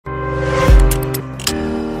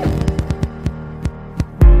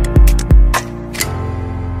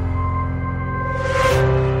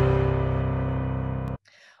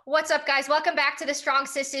What's up, guys? Welcome back to the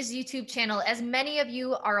Strong.Sistas YouTube channel. As many of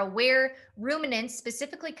you are aware, ruminants,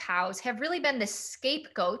 specifically cows, have really been the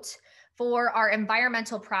scapegoat for our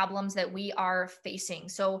environmental problems that we are facing.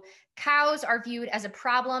 So cows are viewed as a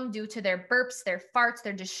problem due to their burps, their farts.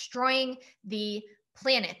 They're destroying the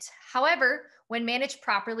planet. However, when managed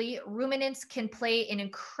properly, ruminants can play an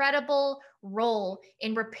incredible role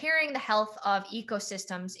in repairing the health of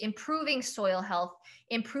ecosystems, improving soil health,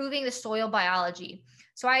 improving the soil biology.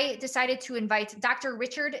 So I decided to invite Dr.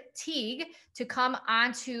 Richard Teague to come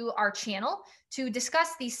onto our channel to discuss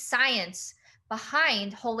the science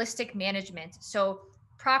behind holistic management. So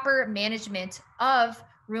proper management of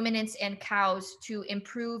ruminants and cows to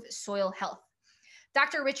improve soil health.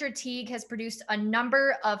 Dr. Richard Teague has produced a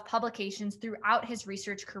number of publications throughout his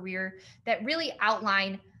research career that really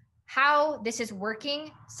outline how this is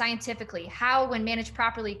working scientifically, how when managed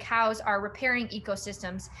properly, cows are repairing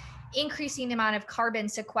ecosystems, increasing the amount of carbon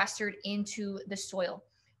sequestered into the soil.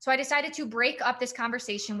 So I decided to break up this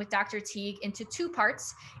conversation with Dr. Teague into two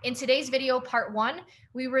parts. In today's video, part one,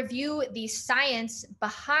 we review the science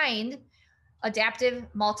behind adaptive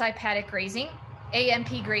multi-paddock grazing,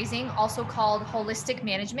 AMP grazing, also called holistic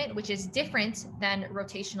management, which is different than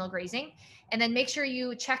rotational grazing. And then make sure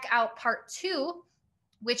you check out part two,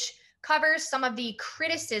 which covers some of the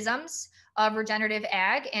criticisms of regenerative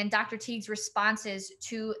ag and Dr. Teague's responses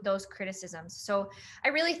to those criticisms. So I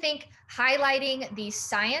really think highlighting the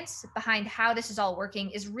science behind how this is all working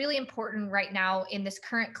is really important right now in this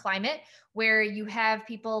current climate, where you have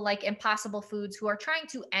people like Impossible Foods who are trying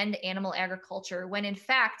to end animal agriculture, when in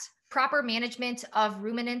fact, proper management of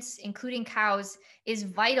ruminants, including cows, is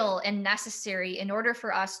vital and necessary in order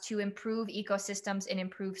for us to improve ecosystems and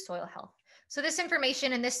improve soil health. So this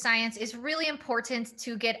information and this science is really important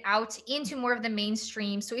to get out into more of the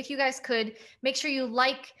mainstream. So if you guys could make sure you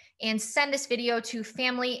like and send this video to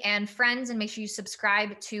family and friends, and make sure you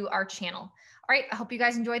subscribe to our channel. All right, I hope you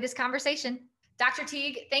guys enjoyed this conversation. Dr.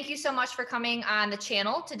 Teague, thank you so much for coming on the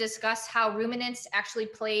channel to discuss how ruminants actually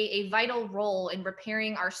play a vital role in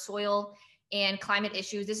repairing our soil and climate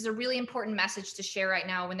issues. This is a really important message to share right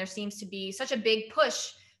now when there seems to be such a big push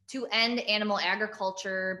to end animal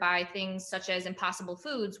agriculture by things such as Impossible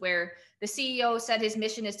Foods, where the CEO said his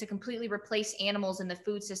mission is to completely replace animals in the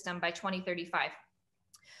food system by 2035.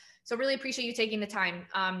 So really appreciate you taking the time.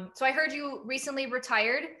 So I heard you recently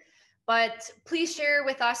retired, but please share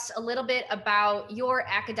with us a little bit about your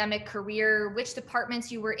academic career, which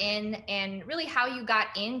departments you were in, and really how you got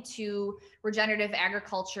into regenerative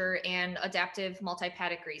agriculture and adaptive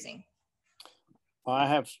multi-paddock grazing. I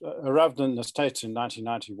have arrived in the States in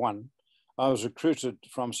 1991. I was recruited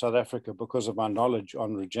from South Africa because of my knowledge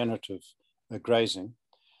on regenerative grazing.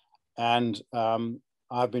 And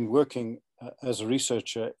I've been working as a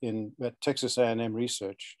researcher at Texas A&M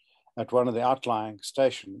Research at one of the outlying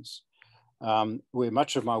stations where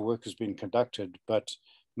much of my work has been conducted. But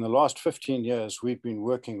in the last 15 years, we've been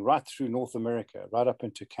working right through North America, right up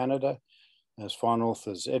into Canada, as far north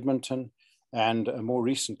as Edmonton, and more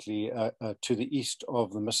recently to the east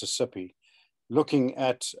of the Mississippi, looking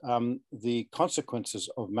at the consequences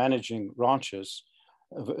of managing ranches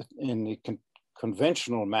in the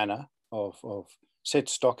conventional manner of set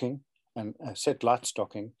stocking and set light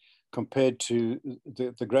stocking compared to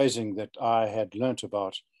the grazing that I had learnt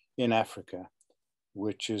about in Africa,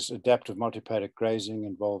 which is adaptive multi-paddock grazing,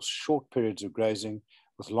 involves short periods of grazing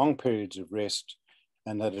with long periods of rest,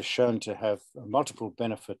 and that is shown to have multiple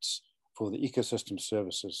benefits for the ecosystem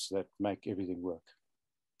services that make everything work.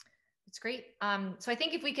 That's great. So I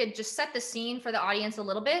think if we could just set the scene for the audience a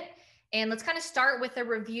little bit, and let's kind of start with a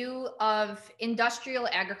review of industrial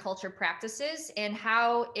agriculture practices and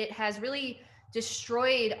how it has really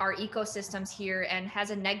destroyed our ecosystems here and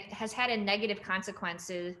has had a negative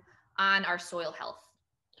consequences on our soil health.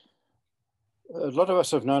 A lot of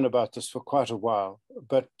us have known about this for quite a while,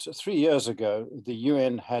 but 3 years ago, the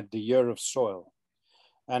UN had the Year of Soil.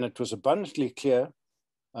 And it was abundantly clear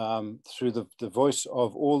through the voice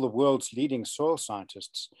of all the world's leading soil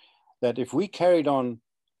scientists that if we carried on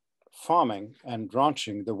farming and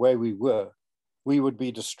ranching the way we were, we would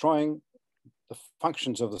be destroying the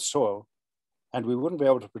functions of the soil, and we wouldn't be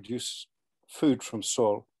able to produce food from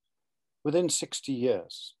soil within 60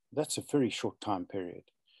 years. That's a very short time period.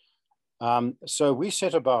 So we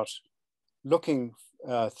set about looking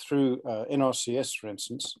through NRCS, for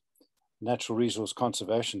instance, Natural Resource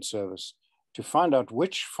Conservation Service, to find out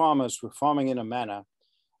which farmers were farming in a manner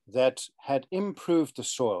that had improved the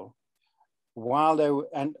soil while they were,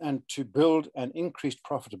 and to build an increased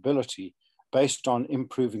profitability based on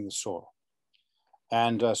improving the soil.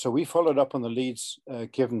 And so we followed up on the leads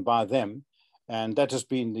given by them And that has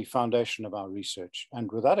been the foundation of our research. And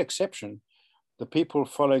without exception, the people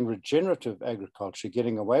following regenerative agriculture,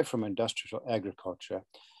 getting away from industrial agriculture,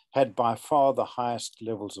 had by far the highest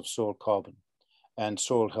levels of soil carbon and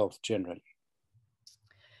soil health generally.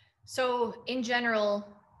 So in general,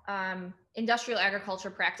 industrial agriculture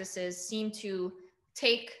practices seem to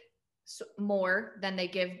take more than they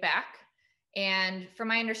give back. And from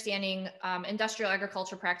my understanding, industrial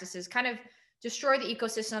agriculture practices kind of destroy the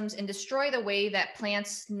ecosystems and destroy the way that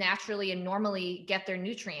plants naturally and normally get their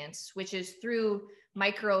nutrients, which is through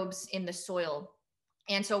microbes in the soil.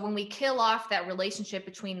 And so when we kill off that relationship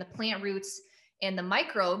between the plant roots and the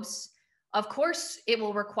microbes, of course, it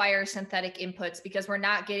will require synthetic inputs because we're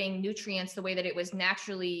not getting nutrients the way that it was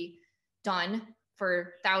naturally done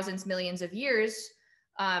for thousands, millions of years.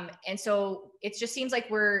 And so it just seems like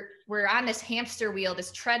we're on this hamster wheel,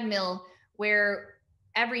 this treadmill, where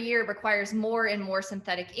every year it requires more and more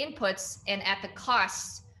synthetic inputs and at the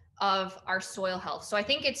cost of our soil health. So I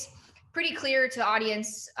think it's pretty clear to the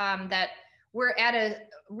audience that we're at a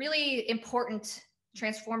really important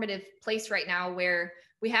transformative place right now where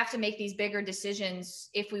we have to make these bigger decisions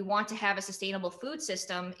if we want to have a sustainable food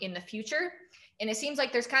system in the future. And it seems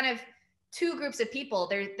like there's kind of two groups of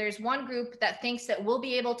people. There's one group that thinks that we'll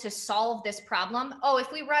be able to solve this problem. Oh,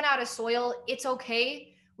 if we run out of soil, it's okay.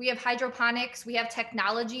 We have hydroponics, we have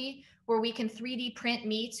technology where we can 3D print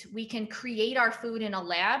meat, we can create our food in a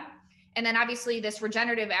lab. And then obviously this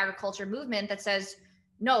regenerative agriculture movement that says,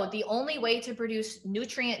 no, the only way to produce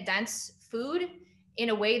nutrient dense food in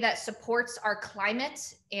a way that supports our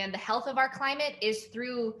climate and the health of our climate is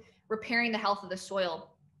through repairing the health of the soil.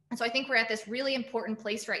 And so I think we're at this really important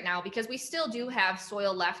place right now because we still do have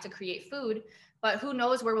soil left to create food, but who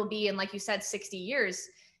knows where we'll be in, like you said, 60 years.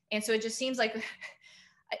 And so it just seems like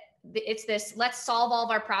it's this, let's solve all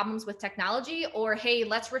of our problems with technology, or hey,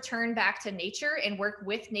 let's return back to nature and work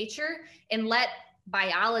with nature and let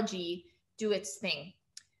biology do its thing.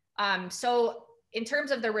 So in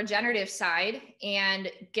terms of the regenerative side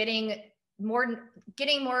and getting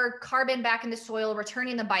more carbon back in the soil,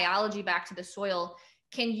 returning the biology back to the soil,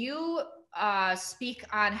 can you speak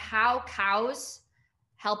on how cows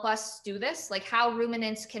help us do this? Like how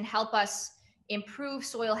ruminants can help us improve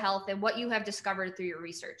soil health and what you have discovered through your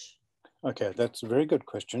research? Okay, that's a very good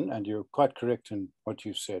question, and you're quite correct in what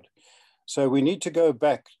you've said. So we need to go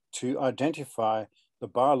back to identify the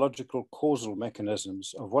biological causal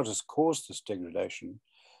mechanisms of what has caused this degradation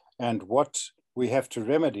and what we have to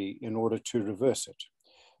remedy in order to reverse it.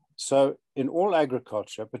 So in all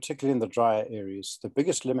agriculture, particularly in the drier areas, the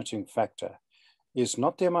biggest limiting factor is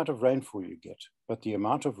not the amount of rainfall you get, but the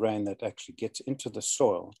amount of rain that actually gets into the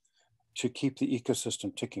soil to keep the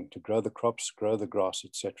ecosystem ticking, to grow the crops, grow the grass,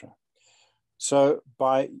 etc. So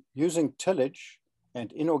by using tillage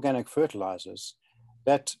and inorganic fertilizers,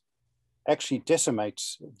 that actually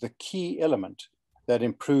decimates the key element that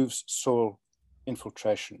improves soil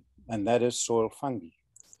infiltration, and that is soil fungi.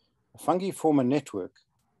 Fungi form a network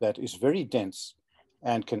that is very dense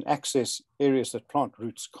and can access areas that plant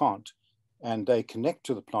roots can't, and they connect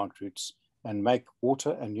to the plant roots and make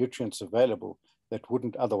water and nutrients available that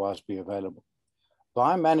wouldn't otherwise be available.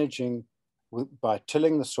 By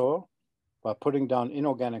tilling the soil, by putting down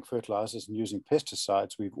inorganic fertilizers and using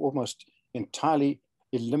pesticides, we've almost entirely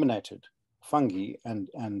eliminated fungi and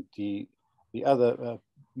the other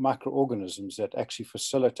microorganisms that actually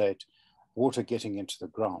facilitate water getting into the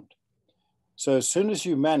ground. So as soon as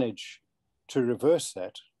you manage to reverse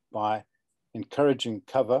that by encouraging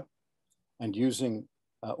cover and using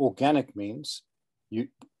organic means,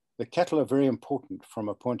 the cattle are very important from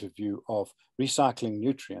a point of view of recycling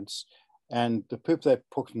nutrients, and the poop they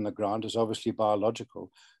put in the ground is obviously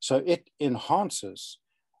biological. So it enhances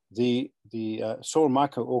the soil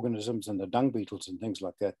microorganisms and the dung beetles and things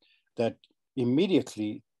like that, that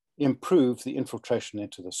immediately improve the infiltration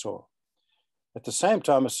into the soil. At the same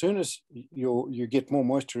time, as soon as you get more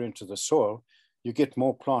moisture into the soil, you get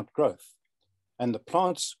more plant growth. And the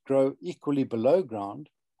plants grow equally below ground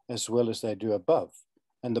as well as they do above.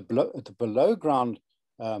 And the below ground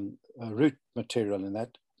root material in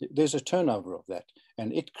that, there's a turnover of that.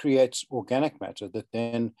 And it creates organic matter that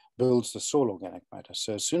then builds the soil organic matter.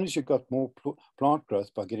 So as soon as you've got more plant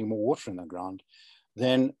growth by getting more water in the ground,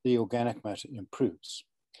 then the organic matter improves.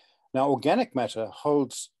 Now, organic matter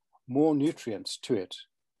holds more nutrients to it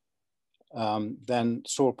than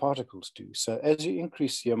soil particles do. So as you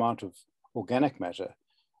increase the amount of organic matter,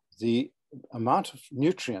 the amount of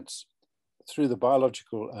nutrients through the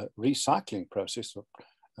biological recycling process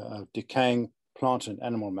of decaying plant and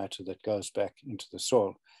animal matter that goes back into the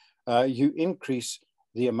soil, you increase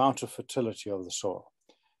the amount of fertility of the soil.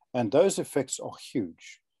 And those effects are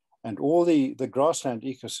huge. And all the grassland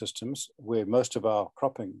ecosystems where most of our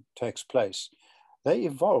cropping takes place, they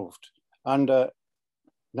evolved under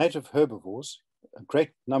native herbivores, a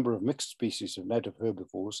great number of mixed species of native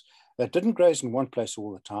herbivores that didn't graze in one place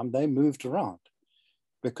all the time. They moved around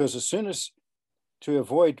because as soon as, to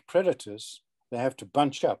avoid predators, they have to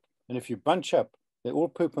bunch up. And if you bunch up, they all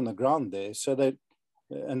poop on the ground there.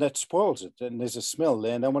 And that spoils it. And there's a smell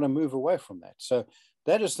there and they want to move away from that. So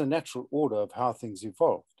that is the natural order of how things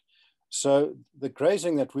evolved. So the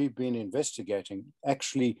grazing that we've been investigating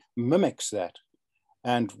actually mimics that.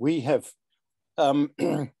 And we have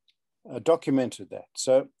documented that.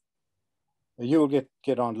 So you will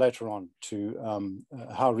get on later on to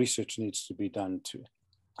how research needs to be done to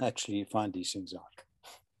actually find these things out.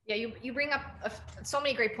 Yeah, you bring up so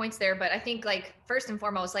many great points there, but I think like first and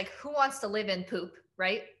foremost, like who wants to live in poop,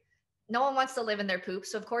 right? No one wants to live in their poop.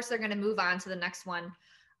 So of course they're going to move on to the next one.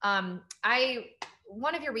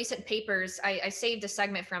 One of your recent papers, I saved a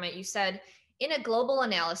segment from it. You said, in a global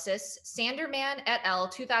analysis, Sanderman et al.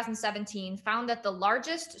 2017 found that the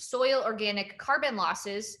largest soil organic carbon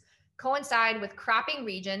losses coincide with cropping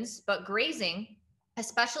regions, but grazing,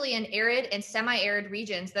 especially in arid and semi-arid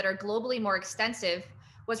regions that are globally more extensive,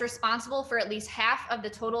 was responsible for at least half of the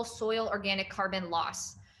total soil organic carbon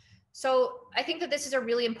loss. So I think that this is a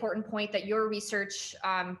really important point that your research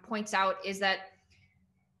points out, is that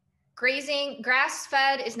grazing,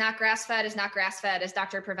 grass-fed is not grass-fed is not grass-fed, as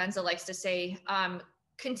Dr. Provenza likes to say.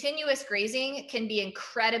 Continuous grazing can be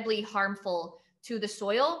incredibly harmful to the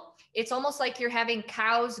soil. It's almost like you're having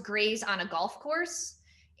cows graze on a golf course.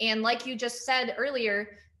 And like you just said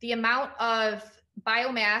earlier, the amount of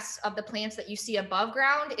biomass of the plants that you see above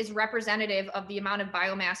ground is representative of the amount of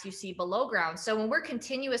biomass you see below ground. So when we're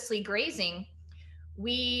continuously grazing,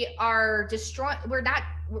 we are destroying,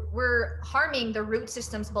 we're harming the root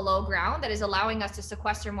systems below ground that is allowing us to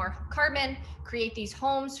sequester more carbon, create these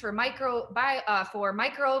homes for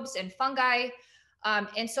microbes and fungi.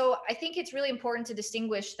 And so I think it's really important to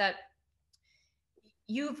distinguish that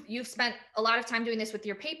you've spent a lot of time doing this with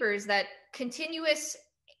your papers, that continuous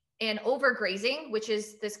and overgrazing, which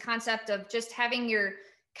is this concept of just having your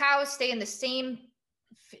cows stay in the same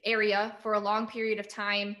area for a long period of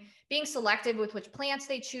time, being selective with which plants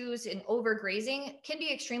they choose, and overgrazing can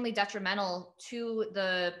be extremely detrimental to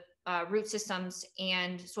the root systems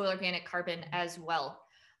and soil organic carbon as well.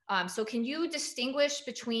 So can you distinguish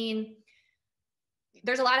between,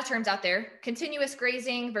 there's a lot of terms out there, continuous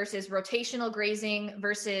grazing versus rotational grazing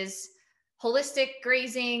versus holistic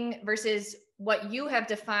grazing versus what you have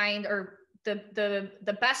defined, or the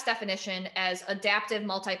best definition as adaptive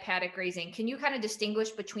multi-paddock grazing? Can you kind of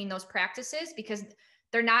distinguish between those practices, because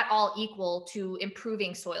they're not all equal to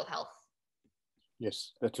improving soil health?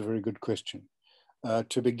 Yes, that's a very good question.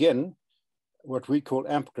 To begin, what we call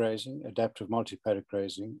AMP grazing, adaptive multi-paddock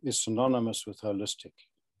grazing, is synonymous with holistic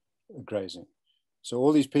grazing. So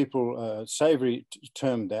all these people, Savory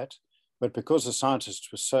termed that, but because the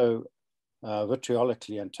scientists were so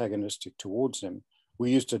vitriolically antagonistic towards him,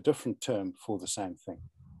 we used a different term for the same thing,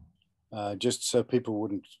 just so people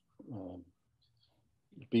wouldn't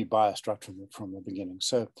be biased right from the beginning.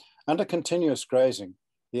 So under continuous grazing,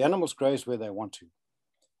 the animals graze where they want to.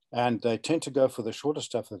 And they tend to go for the shorter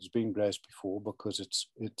stuff that's been grazed before because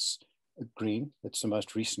it's green, it's the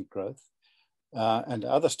most recent growth. And the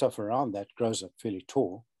other stuff around that grows up fairly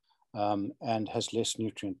tall and has less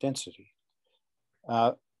nutrient density.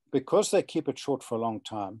 Because they keep it short for a long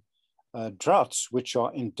time, droughts, which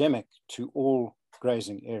are endemic to all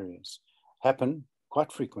grazing areas, happen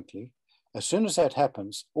quite frequently. As soon as that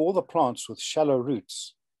happens, all the plants with shallow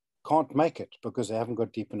roots can't make it because they haven't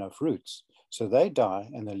got deep enough roots. So they die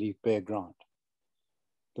and they leave bare ground.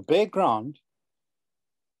 The bare ground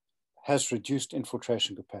has reduced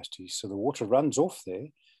infiltration capacity. So the water runs off there,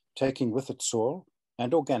 taking with it soil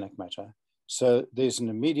and organic matter. So there's an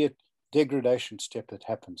immediate degradation step that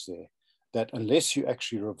happens there that, unless you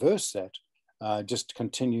actually reverse that, just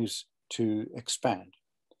continues to expand.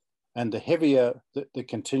 And the heavier the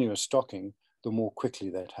continuous stocking, the more quickly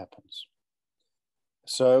that happens.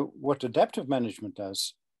 So what adaptive management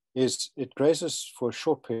does is it grazes for a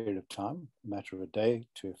short period of time, a matter of a day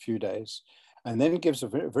to a few days, and then it gives a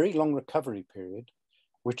very, very long recovery period,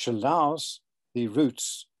 which allows the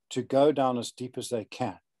roots to go down as deep as they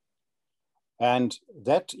can. And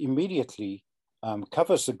that immediately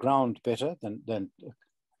covers the ground better than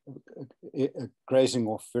grazing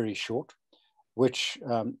off very short, which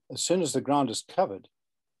as soon as the ground is covered,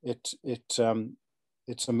 it's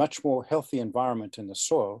a much more healthy environment in the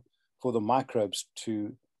soil for the microbes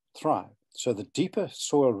to thrive. So the deeper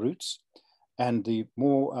soil roots and the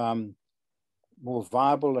more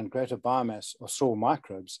viable and greater biomass of soil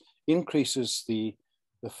microbes increases the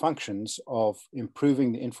functions of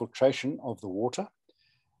improving the infiltration of the water.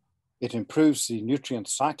 It improves the nutrient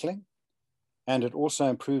cycling, and it also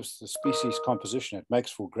improves the species composition. It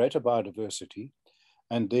makes for greater biodiversity,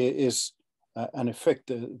 and there is an effect.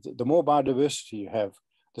 The more biodiversity you have,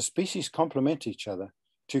 the species complement each other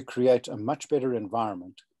to create a much better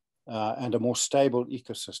environment and a more stable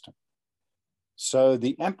ecosystem. So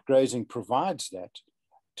the AMP grazing provides that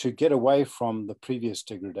to get away from the previous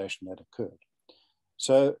degradation that occurred.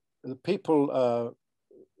 So the people, a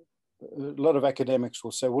lot of academics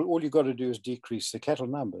will say, well, all you've got to do is decrease the cattle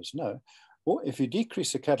numbers. No, well, if you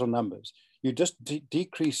decrease the cattle numbers, you just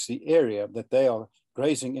decrease the area that they are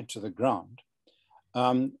grazing into the ground.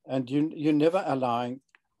 And you're never allowing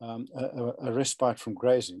a respite from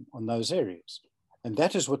grazing on those areas. And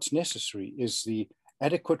that is what's necessary, is the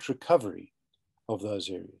adequate recovery of those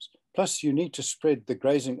areas. Plus, you need to spread the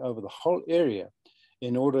grazing over the whole area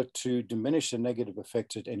in order to diminish the negative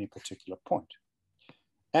effects at any particular point.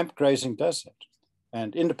 AMP grazing does that.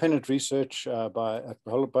 And independent research by a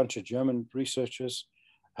whole bunch of German researchers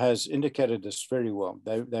has indicated this very well.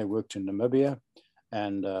 They worked in Namibia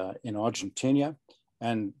and in Argentina,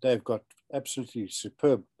 and they've got absolutely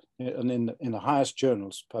superb, and in the highest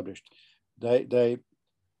journals published, they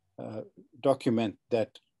document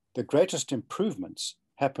that the greatest improvements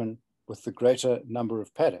happen with the greater number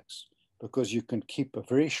of paddocks, because you can keep a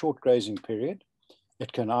very short grazing period.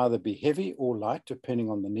 It can either be heavy or light, depending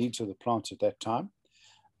on the needs of the plants at that time.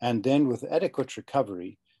 And then with adequate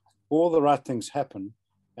recovery, all the right things happen,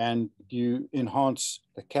 and you enhance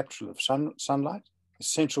the capture of sunlight,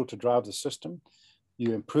 essential to drive the system.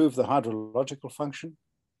 You improve the hydrological function,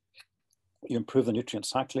 you improve the nutrient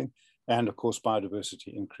cycling, and of course,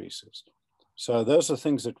 biodiversity increases. So those are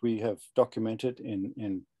things that we have documented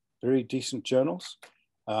in very decent journals,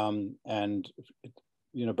 and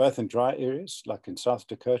both in dry areas like in South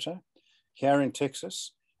Dakota, here in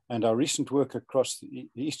Texas, and our recent work across the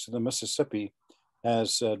east of the Mississippi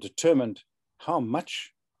has determined how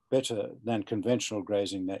much better than conventional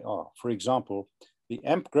grazing they are. For example, the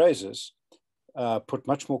AMP grazers put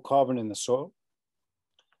much more carbon in the soil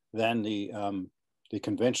than the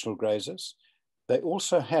conventional grazers. They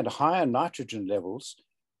also had higher nitrogen levels.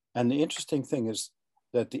 And the interesting thing is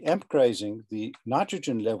that the AMP grazing, the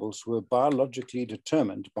nitrogen levels were biologically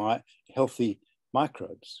determined by healthy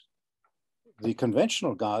microbes. The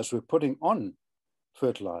conventional guys were putting on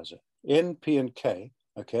fertilizer, N, P, and K,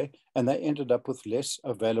 okay, and they ended up with less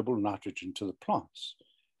available nitrogen to the plants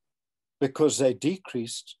because they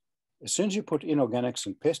decreased. As soon as you put inorganics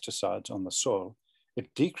and pesticides on the soil,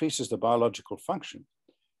 it decreases the biological function.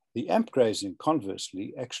 The AMP grazing,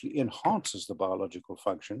 conversely, actually enhances the biological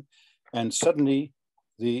function, and suddenly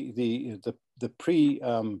the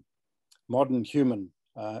pre-modern human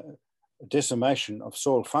decimation of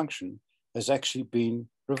soil function has actually been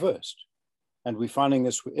reversed. And we're finding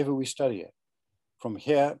this wherever we study it. From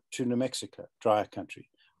here to New Mexico, drier country.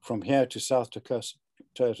 From here to South Dakota,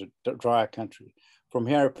 drier country. From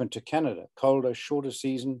here up into Canada, colder, shorter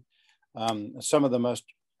season. Some of the most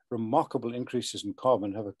remarkable increases in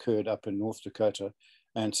carbon have occurred up in North Dakota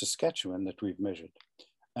and Saskatchewan that we've measured.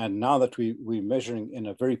 And now that we're measuring in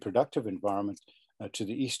a very productive environment to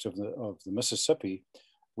the east of the Mississippi,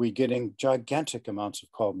 we're getting gigantic amounts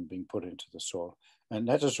of carbon being put into the soil. And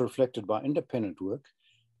that is reflected by independent work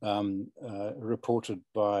reported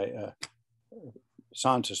by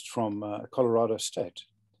scientists from Colorado State.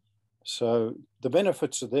 So the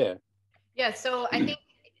benefits are there. Yeah, so I think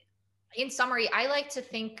in summary, I like to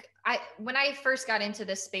think, when I first got into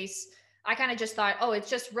this space, I kind of just thought, oh, it's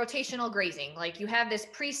just rotational grazing. Like you have this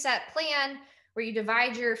preset plan where you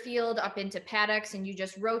divide your field up into paddocks and you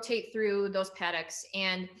just rotate through those paddocks.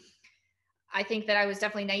 And I think that I was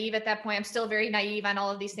definitely naive at that point. I'm still very naive on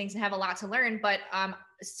all of these things and have a lot to learn. But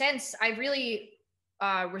since I really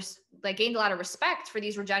gained a lot of respect for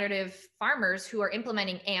these regenerative farmers who are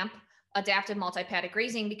implementing AMP, adaptive multi-paddock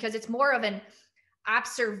grazing, because it's more of an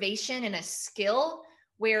observation and a skill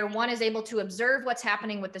where one is able to observe what's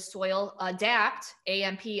happening with the soil, adapt,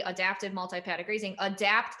 AMP, adaptive multi-paddock grazing,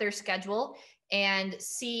 adapt their schedule and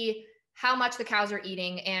see how much the cows are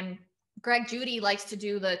eating. And Greg Judy likes to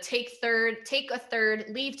do the take a third,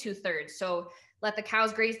 leave 2/3. So let the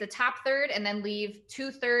cows graze the top third and then leave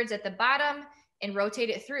 2/3 at the bottom and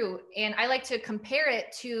rotate it through. And I like to compare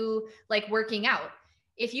it to like working out.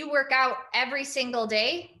 If you work out every single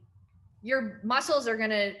day, your muscles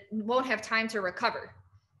won't have time to recover.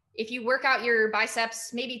 If you work out your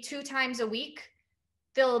biceps maybe 2 times a week,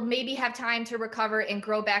 they'll maybe have time to recover and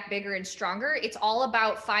grow back bigger and stronger. It's all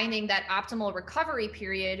about finding that optimal recovery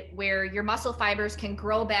period where your muscle fibers can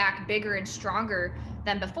grow back bigger and stronger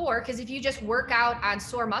than before. Because if you just work out on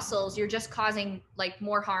sore muscles, you're just causing like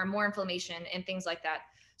more harm, more inflammation, and things like that.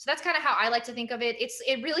 So that's kind of how I like to think of it.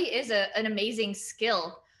 It really is an amazing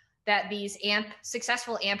skill that these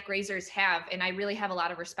successful AMP grazers have, and I really have a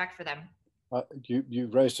lot of respect for them. You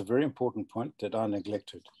raised a very important point that I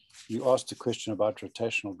neglected. You asked a question about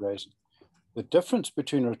rotational grazing. The difference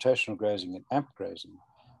between rotational grazing and AMP grazing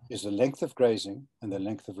is the length of grazing and the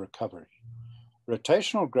length of recovery.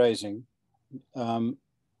 Rotational grazing,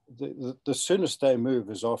 the soonest they move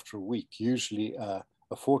is after a week, usually a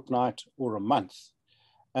fortnight or a month.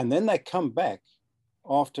 And then they come back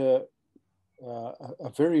after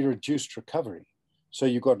a very reduced recovery. So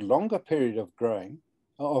you've got longer period of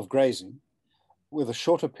grazing with a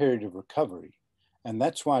shorter period of recovery. And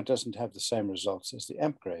that's why it doesn't have the same results as the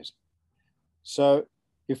AMP grazing. So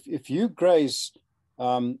if you graze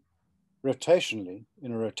rotationally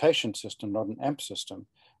in a rotation system, not an AMP system,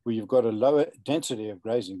 where you've got a lower density of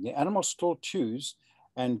grazing, the animals still choose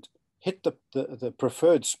and hit the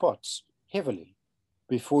preferred spots heavily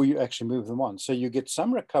before you actually move them on. So you get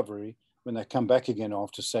some recovery when they come back again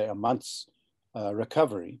after, say, a month's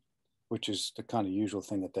recovery, which is the kind of usual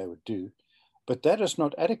thing that they would do. But that is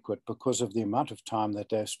not adequate because of the amount of time that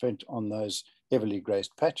they've spent on those heavily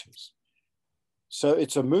grazed patches. So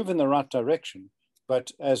it's a move in the right direction.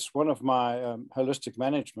 But as one of my holistic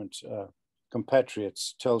management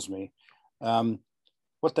compatriots tells me,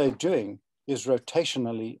 what they're doing is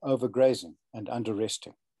rotationally overgrazing and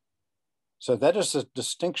underresting. So that is a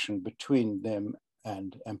distinction between them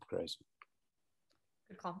and AMP grazing.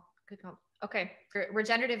 Good call. Good call. Okay.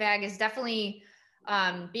 Regenerative ag is definitely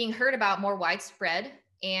being heard about more widespread,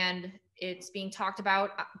 and it's being talked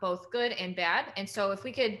about both good and bad. And so if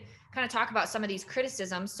we could kind of talk about some of these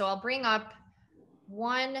criticisms. So I'll bring up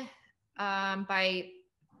one by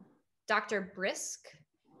Dr. Brisk.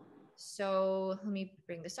 So let me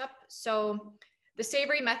bring this up. So the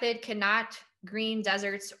savory method cannot green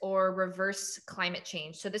deserts or reverse climate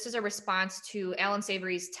change. So this is a response to Alan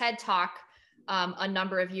Savory's TED Talk a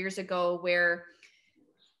number of years ago, where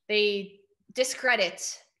they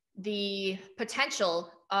discredit the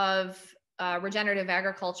potential of regenerative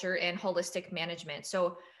agriculture and holistic management.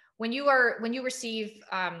 So when you receive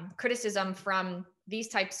criticism from these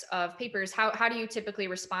types of papers, how do you typically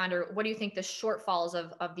respond, or what do you think the shortfalls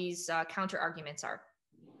of these counter arguments are?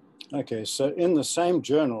 Okay, so in the same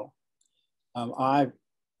journal, I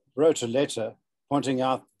wrote a letter pointing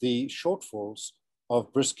out the shortfalls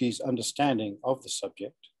of Brisky's understanding of the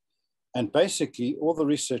subject. And basically, all the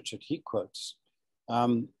research that he quotes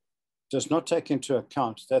does not take into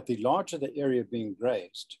account that the larger the area being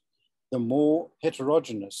grazed, the more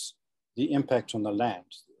heterogeneous the impact on the land.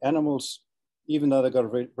 Animals, even though they've got a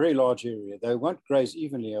very, very large area, they won't graze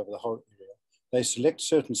evenly over the whole area. They select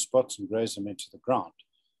certain spots and graze them into the ground.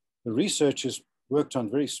 The researchers worked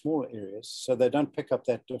on very small areas, so they don't pick up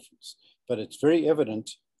that difference. But it's very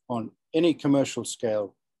evident on any commercial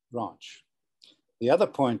scale ranch. The other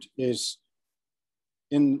point is,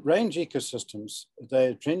 in range ecosystems,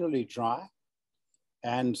 they're generally dry,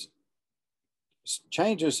 and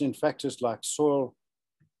changes in factors like soil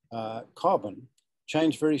carbon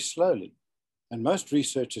change very slowly. And most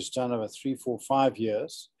research is done over 3, 4, 5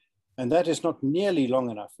 years, and that is not nearly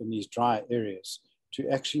long enough in these dry areas to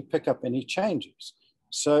actually pick up any changes.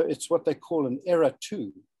 So it's what they call an error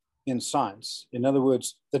 2 in science. In other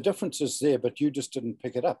words, the difference is there, but you just didn't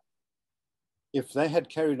pick it up. If they had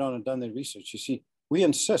carried on and done their research, you see, we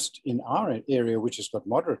insist in our area, which has got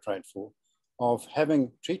moderate rainfall, of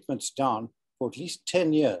having treatments down for at least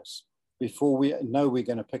 10 years before we know we're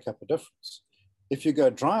going to pick up a difference. If you go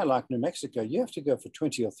dry like New Mexico, you have to go for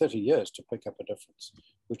 20 or 30 years to pick up a difference,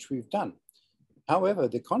 which we've done. However,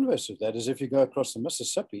 the converse of that is if you go across the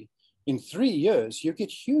Mississippi, in 3 years, you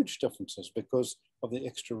get huge differences because of the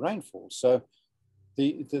extra rainfall. So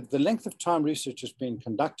the length of time research has been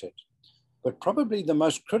conducted, but probably the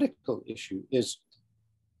most critical issue is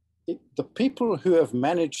the people who have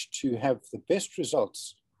managed to have the best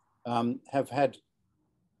results have had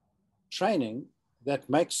training that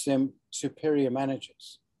makes them superior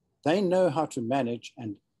managers. They know how to manage,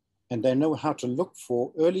 and they know how to look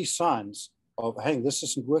for early signs of, hey, this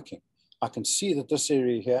isn't working. I can see that this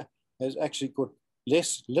area here has actually got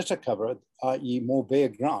less litter cover, i.e. more bare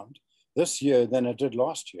ground this year than it did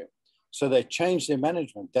last year. So they change their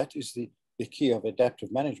management. That is the key of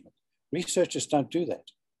adaptive management. Researchers don't do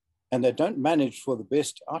that. And they don't manage for the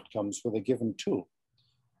best outcomes with a given tool.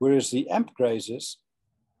 Whereas the AMP grazers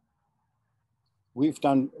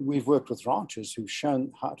we've worked with ranchers who've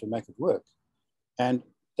shown how to make it work. And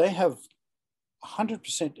they have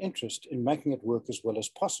 100% interest in making it work as well as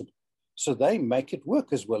possible. So they make it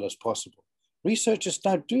work as well as possible. Researchers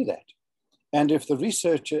don't do that. And if the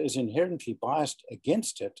researcher is inherently biased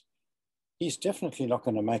against it, he's definitely not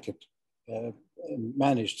going to make it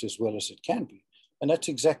managed as well as it can be. And that's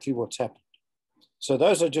exactly what's happened. So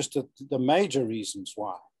those are just the major reasons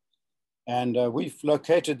why. And we've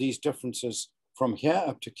located these differences from here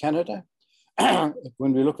up to Canada.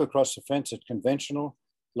 When we look across the fence at conventional,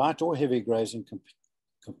 light or heavy grazing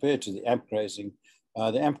compared to the AMP grazing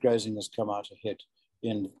has come out ahead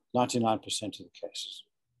in 99% of the cases.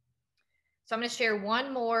 So I'm going to share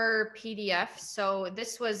one more PDF. So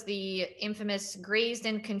this was the infamous Grazed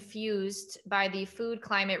and Confused by the Food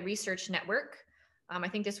Climate Research Network. I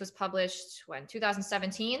think this was published when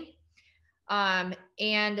 2017.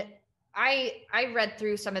 And I read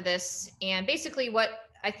through some of this, and basically what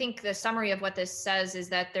I think the summary of what this says is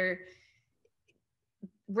that they're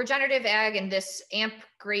regenerative ag and this AMP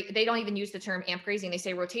they don't even use the term AMP grazing. They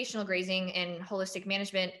say rotational grazing and holistic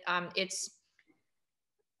management. It's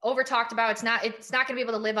over talked about. It's not going to be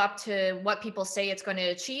able to live up to what people say it's going to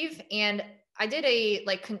achieve. And I did a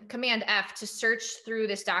Command F to search through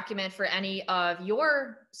this document for any of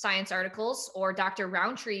your science articles or Dr.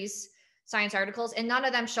 Roundtree's science articles, and none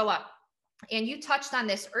of them show up. And you touched on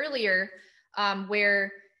this earlier,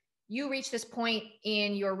 where you reached this point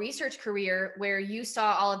in your research career where you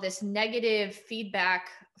saw all of this negative feedback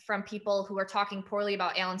from people who are talking poorly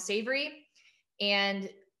about Alan Savory, and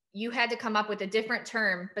you had to come up with a different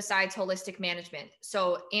term besides holistic management.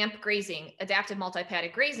 So AMP grazing, adaptive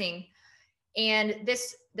multi-paddock grazing. And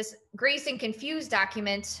this Grazed and Confused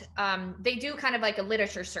document, they do kind of like a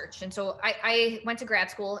literature search. And so I went to grad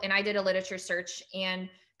school and I did a literature search. And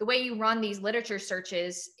the way you run these literature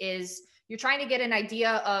searches is you're trying to get an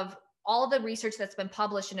idea of all the research that's been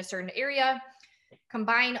published in a certain area,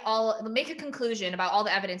 make a conclusion about all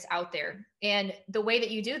the evidence out there. And the way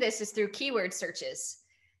that you do this is through keyword searches.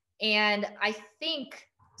 And I think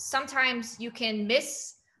sometimes you can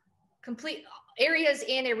miss complete areas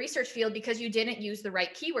in a research field because you didn't use the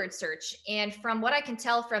right keyword search. And from what I can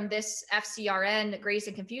tell from this FCRN Grazed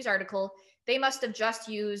and Confused article, they must have just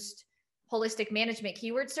used holistic management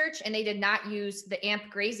keyword search and they did not use the AMP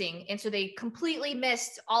grazing. And so they completely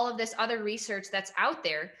missed all of this other research that's out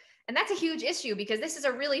there. And that's a huge issue because this is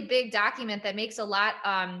a really big document that makes a lot,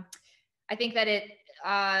 I think that it,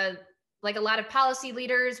 like a lot of policy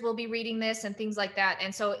leaders will be reading this and things like that.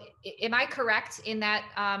 And so am I correct in that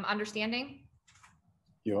understanding?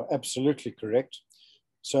 You're absolutely correct.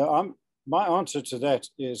 So my answer to that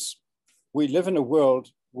is we live in a world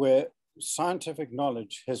where scientific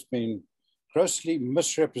knowledge has been grossly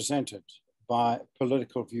misrepresented by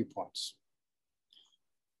political viewpoints.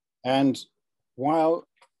 And while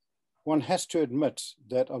one has to admit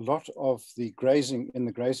that a lot of the grazing in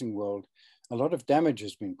the grazing world, a lot of damage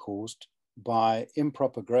has been caused by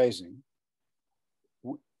improper grazing,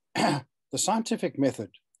 the scientific method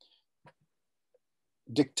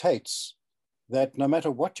dictates that no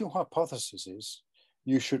matter what your hypothesis is,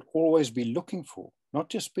 you should always be looking for, not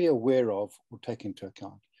just be aware of or take into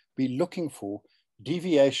account, be looking for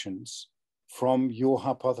deviations from your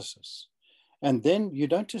hypothesis. And then you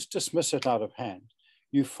don't just dismiss it out of hand.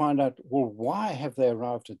 You find out, well, why have they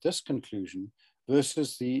arrived at this conclusion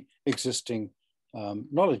versus the existing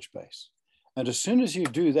knowledge base? And as soon as you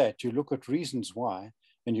do that, you look at reasons why,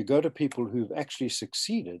 and you go to people who've actually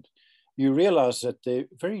succeeded, you realize that there are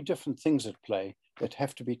very different things at play that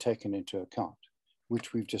have to be taken into account,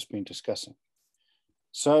 which we've just been discussing.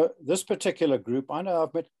 So this particular group, I know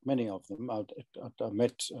I've met many of them. I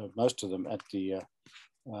met most of them at the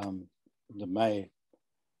May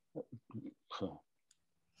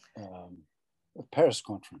Paris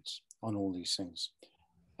conference on all these things.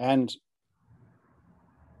 And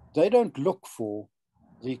they don't look for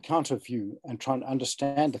the counter view and try and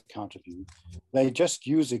understand the counter view. They just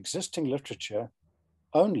use existing literature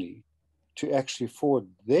only to actually forward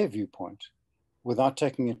their viewpoint without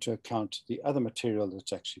taking into account the other material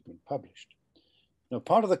that's actually been published. Now,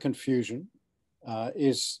 part of the confusion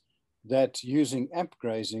is that using AMP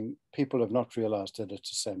grazing, people have not realized that it's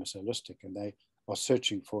the same as holistic, and they are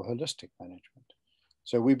searching for holistic management.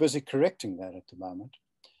 So we're busy correcting that at the moment.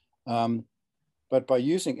 But by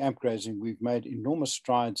using AMP grazing, we've made enormous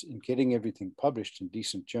strides in getting everything published in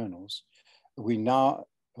decent journals. We now,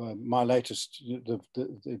 my latest,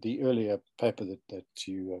 the earlier paper that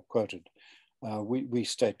you quoted, we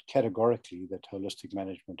state categorically that holistic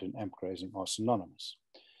management and AMP grazing are synonymous.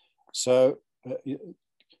 So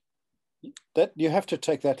that you have to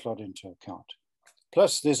take that lot into account.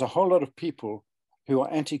 Plus, there's a whole lot of people who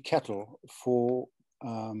are anti-cattle for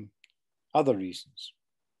other reasons.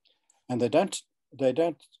 And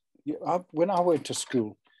when I went to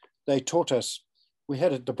school, they taught us, we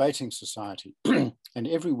had a debating society, and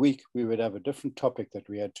every week we would have a different topic that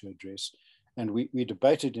we had to address. And we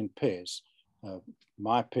debated in pairs,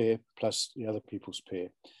 my pair plus the other people's pair.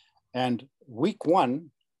 And week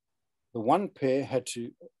one, the one pair had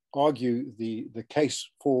to argue the case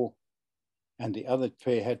for, and the other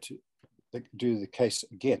pair had to do the case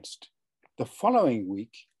against. The following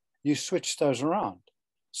week, you switched those around.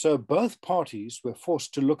 So both parties were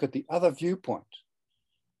forced to look at the other viewpoint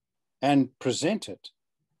and present it.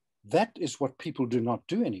 That is what people do not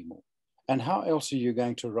do anymore. And how else are you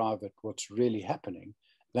going to arrive at what's really happening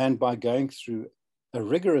than by going through a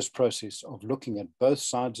rigorous process of looking at both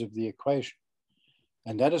sides of the equation?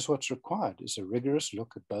 And that is what's required, is a rigorous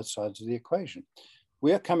look at both sides of the equation.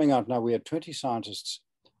 We are coming out now, we had 20 scientists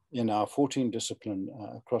in our 14 discipline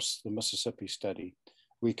across the Mississippi study.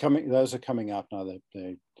 Those are coming out now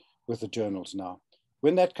with the journals now.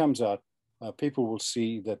 When that comes out, people will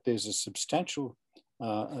see that there's a substantial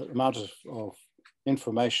amount of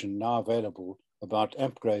information now available about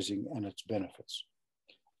AMP grazing and its benefits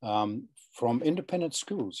from independent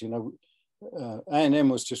schools. You know, A&M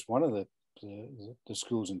was just one of the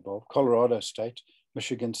schools involved, Colorado State,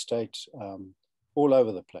 Michigan State, all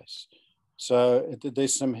over the place. So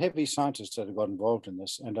there's some heavy scientists that have got involved in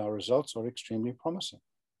this, and our results are extremely promising.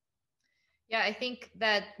 Yeah, I think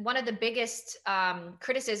that one of the biggest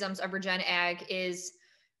criticisms of Regen Ag is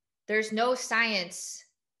there's no science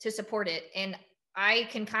to support it. And I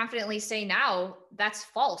can confidently say now that's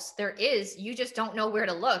false. There is, you just don't know where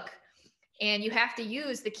to look. And you have to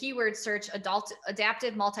use the keyword search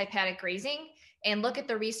adaptive multi-paddock grazing and look at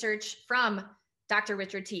the research from Dr.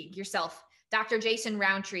 Richard Teague, yourself, Dr. Jason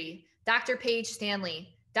Roundtree, Dr. Paige Stanley,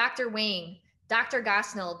 Dr. Wayne, Dr.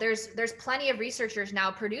 Gosnell. There's plenty of researchers now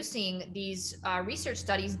producing these research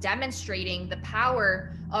studies demonstrating the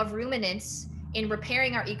power of ruminants in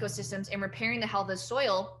repairing our ecosystems and repairing the health of the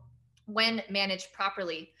soil when managed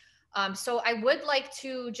properly. So I would like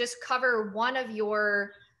to just cover one of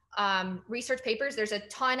your research papers. There's a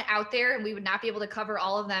ton out there, and we would not be able to cover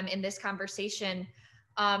all of them in this conversation.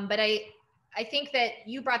 But I think that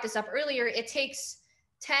you brought this up earlier. It takes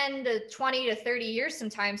 10 to 20 to 30 years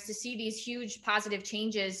sometimes to see these huge positive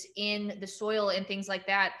changes in the soil and things like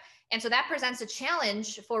that. And so that presents a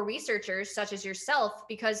challenge for researchers such as yourself,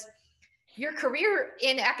 because your career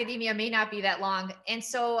in academia may not be that long. And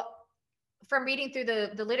so from reading through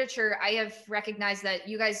the literature, I have recognized that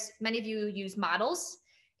you guys, many of you use models.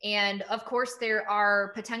 And of course, there are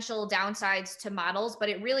potential downsides to models, but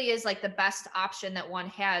it really is like the best option that one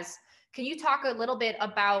has. Can you talk a little bit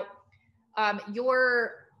about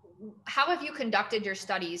how have you conducted your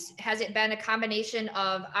studies? Has it been a combination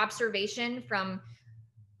of observation from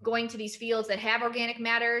going to these fields that have organic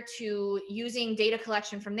matter to using data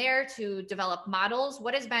collection from there to develop models?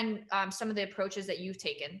 What has been some of the approaches that you've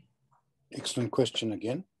taken? Excellent question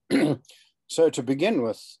again. So to begin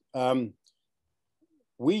with,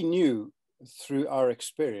 we knew through our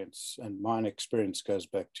experience, and mine experience goes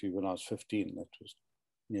back to when I was 15, that was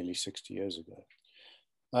nearly 60 years ago,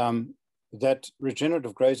 that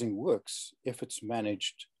regenerative grazing works if it's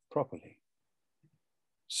managed properly.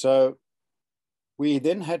 So we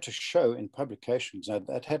then had to show in publications, now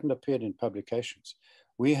that hadn't appeared in publications,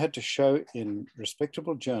 we had to show in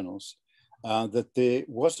respectable journals that there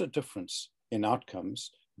was a difference in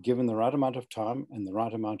outcomes given the right amount of time and the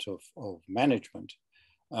right amount of management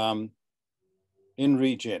in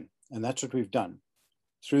regen. And that's what we've done.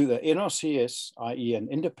 Through the NRCS, i.e. an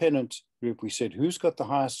independent group, we said, who's got the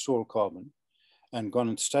highest soil carbon, and gone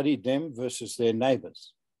and studied them versus their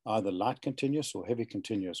neighbors, either light continuous or heavy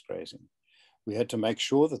continuous grazing. We had to make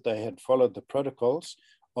sure that they had followed the protocols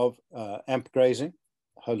of AMP grazing,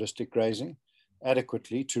 holistic grazing,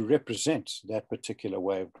 adequately to represent that particular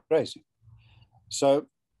way of grazing. So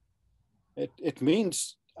it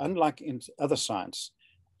means, unlike in other science,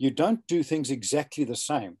 you don't do things exactly the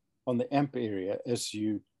same on the AMP area as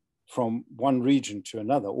you from one region to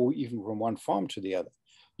another, or even from one farm to the other.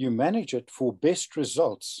 You manage it for best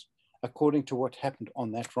results according to what happened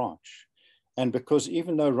on that ranch. And because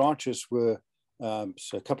even though ranches were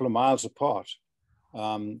so a couple of miles apart,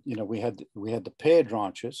 you know, we had the paired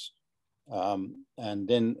ranches, and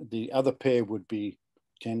then the other pair would be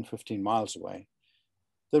 10, 15 miles away.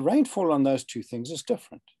 The rainfall on those two things is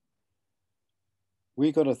different.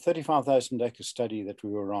 We got a 35,000 acre study that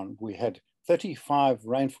we were on. We had 35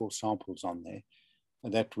 rainfall samples on there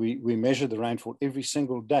that we measured the rainfall every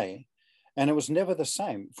single day. And it was never the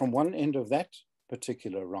same from one end of that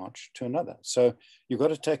particular ranch to another. So you've got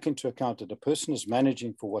to take into account that the person is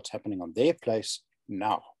managing for what's happening on their place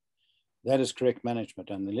now. That is correct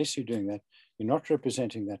management. And unless you're doing that, you're not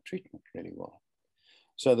representing that treatment really well.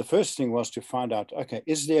 So the first thing was to find out, okay,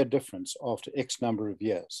 is there a difference after X number of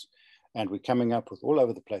years? And we're coming up with all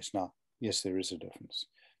over the place now, yes, there is a difference.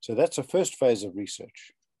 So that's the first phase of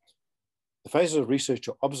research. The phases of research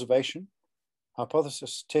are observation,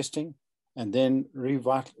 hypothesis testing, and then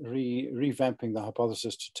revamping the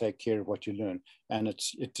hypothesis to take care of what you learn. And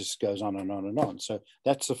it just goes on and on and on. So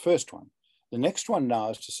that's the first one. The next one now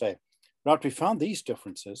is to say, right, we found these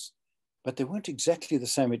differences, but they weren't exactly the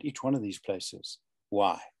same at each one of these places.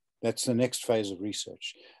 Why? That's the next phase of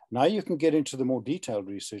research. Now you can get into the more detailed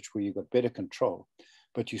research where you've got better control,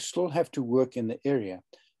 but you still have to work in the area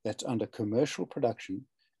that's under commercial production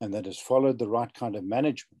and that has followed the right kind of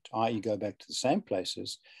management, i.e. go back to the same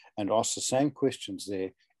places and ask the same questions there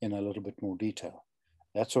in a little bit more detail.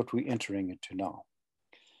 That's what we're entering into now.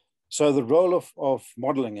 So the role of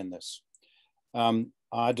modeling in this.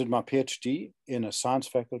 I did my PhD in a science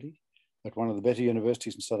faculty at one of the better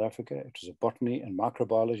universities in South Africa. It was a botany and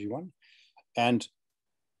microbiology one. And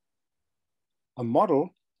a model,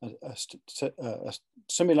 a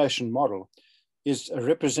simulation model, is a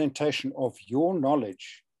representation of your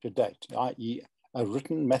knowledge to date, i.e. a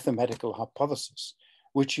written mathematical hypothesis,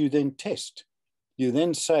 which you then test. You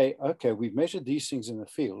then say, okay, we've measured these things in the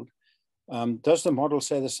field. Does the model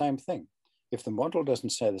say the same thing? If the model doesn't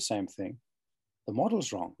say the same thing, the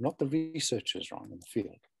model's wrong, not the researcher's wrong in the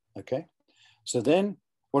field, okay? So then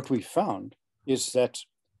what we found is that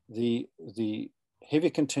the heavy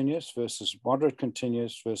continuous versus moderate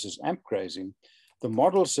continuous versus amp grazing, the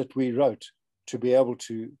models that we wrote to be able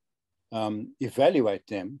to evaluate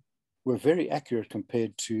them were very accurate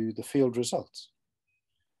compared to the field results.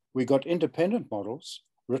 We got independent models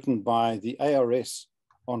written by the ARS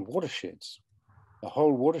on watersheds. The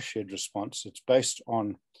whole watershed response, it's based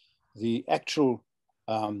on the actual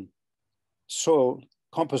soil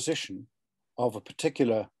composition of a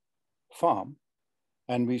particular farm.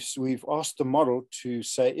 And we've asked the model to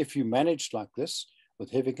say, if you manage like this,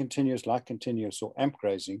 with heavy continuous, light continuous, or amp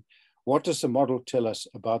grazing, what does the model tell us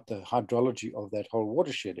about the hydrology of that whole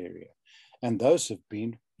watershed area? And those have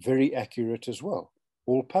been very accurate as well,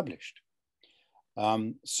 all published.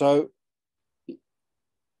 So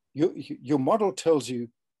your model tells you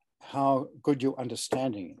how good your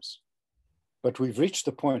understanding is. But we've reached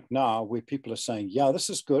the point now where people are saying, yeah, this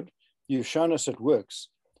is good. You've shown us it works,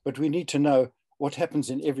 but we need to know what happens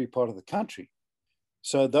in every part of the country.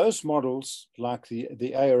 So those models, like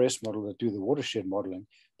the ARS model that do the watershed modeling,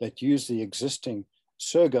 that use the existing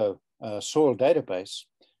Sergo soil database,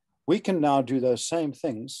 we can now do those same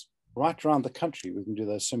things right around the country. We can do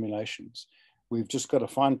those simulations. We've just got to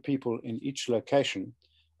find people in each location.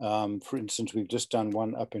 For instance, we've just done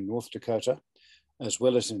one up in North Dakota, as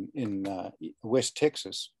well as in West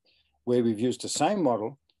Texas, where we've used the same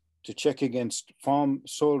model to check against farm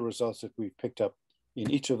soil results that we've picked up in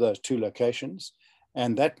each of those two locations.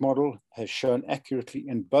 And that model has shown accurately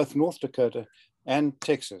in both North Dakota and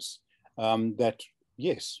Texas that,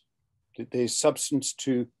 yes, there's substance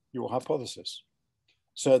to your hypothesis.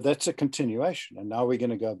 So that's a continuation. And now we're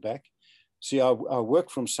going to go back. See, our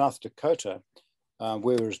work from South Dakota,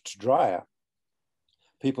 where it's drier,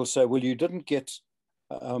 people say, well, you didn't get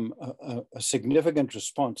a significant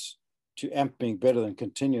response to AMP being better than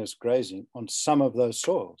continuous grazing on some of those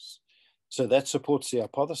soils. So that supports the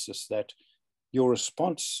hypothesis that your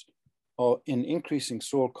response in increasing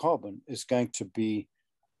soil carbon is going to be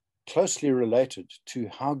closely related to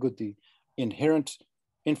how good the inherent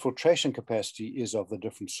infiltration capacity is of the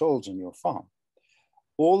different soils in your farm.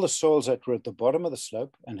 All the soils that were at the bottom of the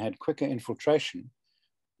slope and had quicker infiltration,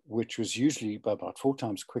 which was usually about 4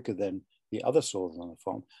 times quicker than the other soils on the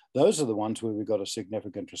farm, those are the ones where we got a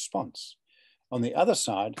significant response. On the other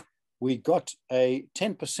side, we got a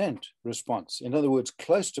 10% response. In other words,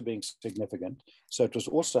 close to being significant. So it was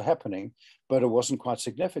also happening, but it wasn't quite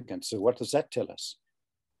significant. So what does that tell us?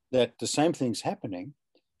 That the same thing's happening,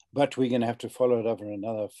 but we're going to have to follow it over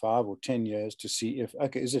another 5 or 10 years to see if,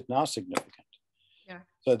 okay, is it now significant? Yeah.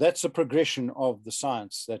 So that's the progression of the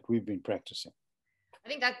science that we've been practicing. I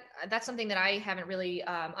think that's something that I haven't really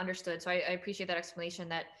understood. So I appreciate that explanation,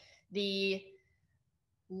 that the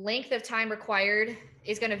length of time required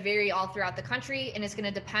is going to vary all throughout the country, and it's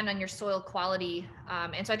going to depend on your soil quality.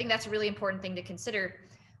 And so I think that's a really important thing to consider.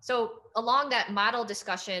 So along that model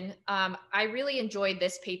discussion, I really enjoyed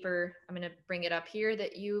this paper. I'm going to bring it up here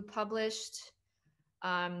that you published.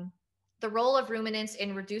 The role of ruminants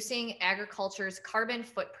in reducing agriculture's carbon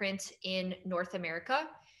footprint in North America.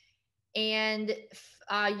 And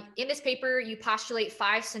in this paper, you postulate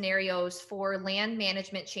 5 scenarios for land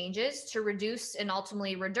management changes to reduce and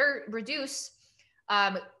ultimately reduce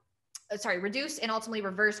and ultimately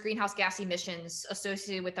reverse greenhouse gas emissions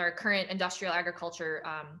associated with our current industrial agriculture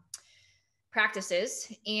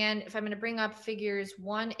practices. And if I'm going to bring up figures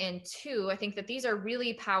 1 and 2, I think that these are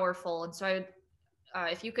really powerful. And so I would,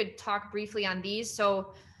 if you could talk briefly on these.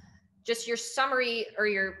 So just your summary, or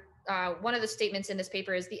your one of the statements in this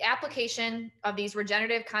paper is the application of these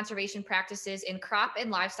regenerative conservation practices in crop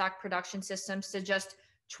and livestock production systems to just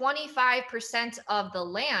 25% of the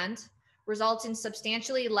land results in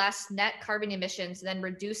substantially less net carbon emissions than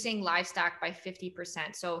reducing livestock by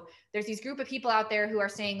 50%. So there's these group of people out there who are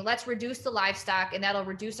saying, let's reduce the livestock and that'll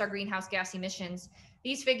reduce our greenhouse gas emissions.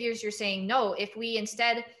 These figures, you're saying, no, if we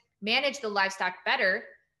instead manage the livestock better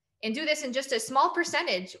and do this in just a small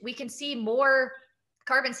percentage, we can see more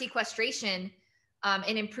carbon sequestration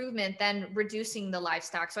and improvement than reducing the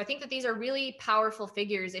livestock. So I think that these are really powerful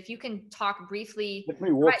figures. If you can talk briefly. Let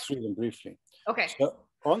me walk through them briefly. Okay. So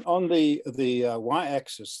on the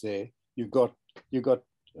y-axis there, you've got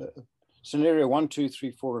scenario 1, 2,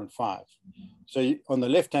 3, 4, and 5. So on the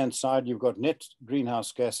left-hand side, you've got net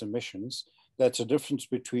greenhouse gas emissions. That's a difference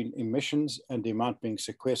between emissions and the amount being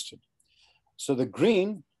sequestered. So the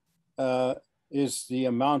green is the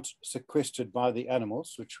amount sequestered by the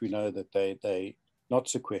animals, which we know that they not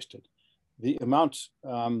sequestered. The amount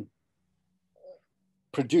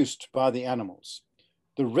produced by the animals.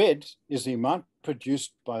 The red is the amount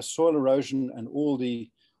produced by soil erosion and all the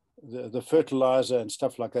fertilizer and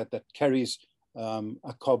stuff like that that carries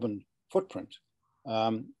a carbon footprint.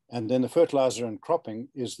 And then the fertilizer and cropping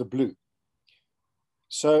is the blue.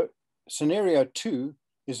 So scenario 2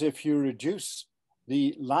 is if you reduce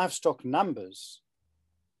the livestock numbers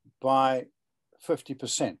by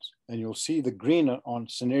 50%, and you'll see the green on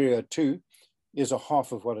scenario 2 is a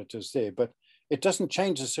half of what it is there, but it doesn't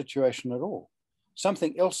change the situation at all.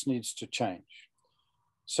 Something else needs to change.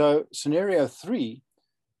 So scenario 3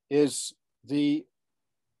 is the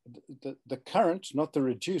current, not the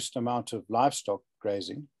reduced amount of livestock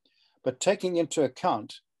grazing, but taking into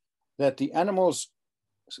account that the animals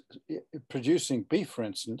producing beef, for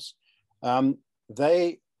instance,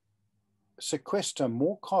 they sequester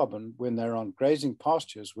more carbon when they're on grazing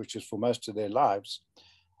pastures, which is for most of their lives.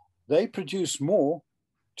 They produce more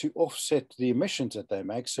to offset the emissions that they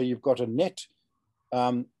make. So you've got a net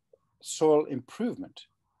soil improvement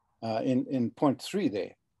in point 3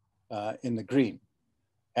 there in the green.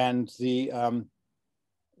 And the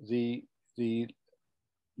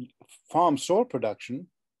farm soil production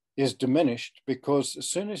is diminished because as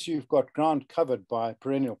soon as you've got ground covered by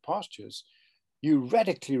perennial pastures, you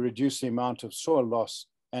radically reduce the amount of soil loss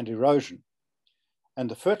and erosion. And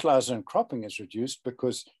the fertilizer and cropping is reduced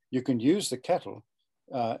because you can use the cattle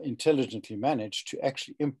intelligently managed to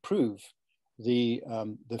actually improve the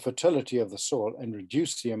fertility of the soil and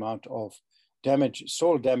reduce the amount of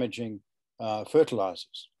soil damaging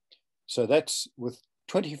fertilizers. So that's with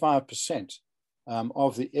 25%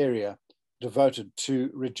 of the area devoted to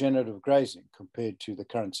regenerative grazing compared to the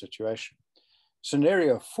current situation.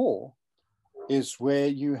 Scenario 4 is where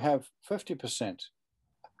you have 50%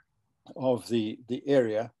 of the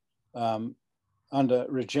area under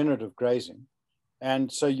regenerative grazing.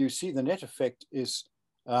 And so you see the net effect is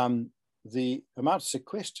the amount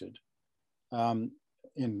sequestered, shown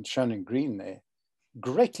in green there,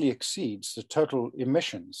 greatly exceeds the total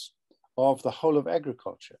emissions of the whole of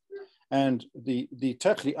agriculture. And the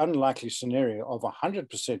totally unlikely scenario of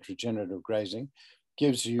 100% regenerative grazing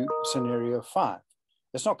gives you scenario 5.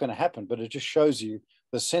 It's not going to happen, but it just shows you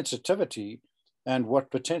the sensitivity and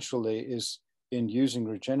what potential there is in using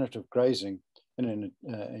regenerative grazing in an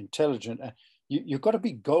intelligent. You've got to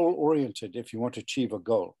be goal-oriented if you want to achieve a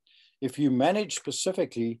goal. If you manage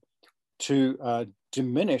specifically to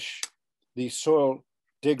diminish the soil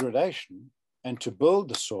degradation and to build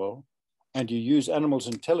the soil, and you use animals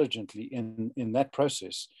intelligently in that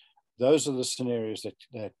process, those are the scenarios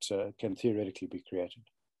that can theoretically be created.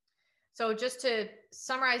 So just to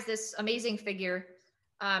summarize this amazing figure,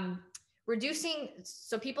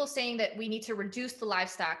 so people saying that we need to reduce the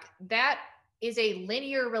livestock, that is a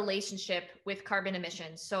linear relationship with carbon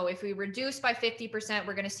emissions. So if we reduce by 50%,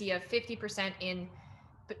 we're going to see a 50%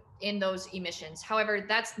 in those emissions. However,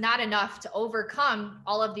 that's not enough to overcome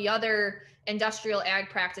all of the other industrial ag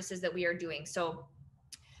practices that we are doing. So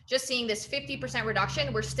just seeing this 50%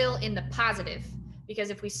 reduction, we're still in the positive, because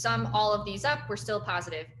if we sum all of these up, we're still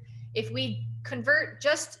positive. If we convert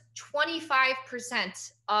just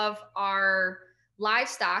 25% of our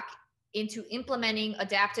livestock into implementing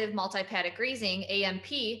adaptive multi-paddock grazing, AMP,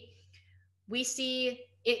 we see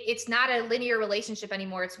it's not a linear relationship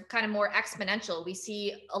anymore. It's kind of more exponential. We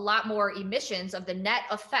see a lot more emissions of the net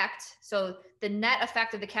effect. So the net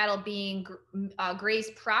effect of the cattle being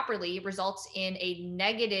grazed properly results in a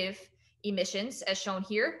negative emissions as shown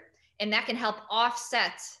here. And that can help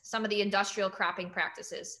offset some of the industrial cropping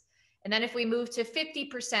practices. And then if we move to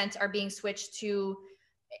 50% are being switched to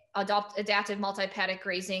adaptive multi-paddock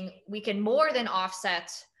grazing, we can more than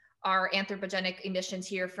offset our anthropogenic emissions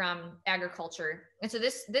here from agriculture. And so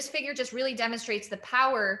this figure just really demonstrates the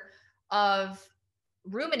power of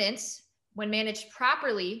ruminants when managed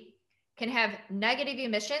properly can have negative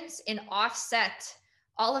emissions and offset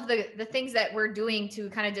all of the things that we're doing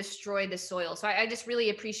to kind of destroy the soil. So I just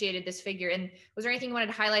really appreciated this figure. And was there anything you wanted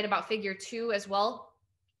to highlight about figure 2 as well?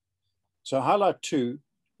 So highlight 2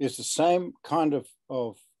 is the same kind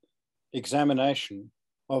of examination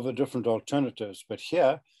of the different alternatives, but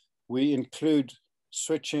here we include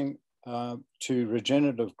switching to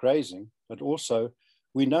regenerative grazing, but also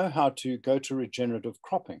we know how to go to regenerative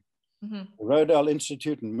cropping. Mm-hmm. The Rodale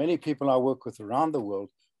Institute and many people I work with around the world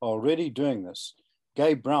are already doing this.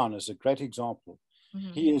 Gabe Brown is a great example.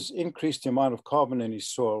 Mm-hmm. He has increased the amount of carbon in his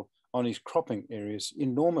soil on his cropping areas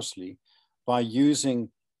enormously by using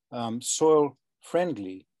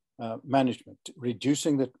soil-friendly management,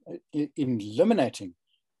 reducing eliminating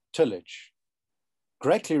tillage,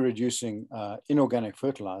 greatly reducing inorganic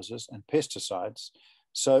fertilizers and pesticides.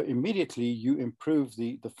 So immediately you improve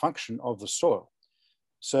the function of the soil.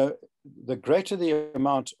 So the greater the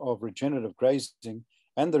amount of regenerative grazing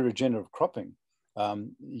and the regenerative cropping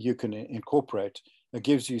you can incorporate, it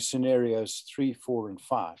gives you scenarios 3, 4, and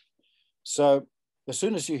 5. So as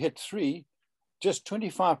soon as you hit 3, just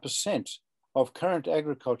 25% of current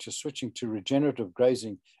agriculture switching to regenerative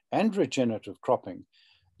grazing and regenerative cropping,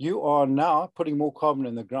 you are now putting more carbon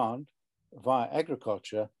in the ground via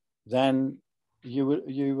agriculture than you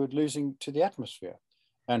were losing to the atmosphere.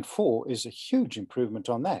 And 4 is a huge improvement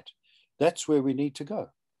on that. That's where we need to go.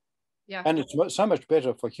 Yeah. And it's so much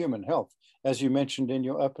better for human health, as you mentioned in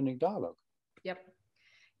your opening dialogue. Yep.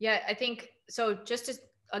 Yeah, I think so. Just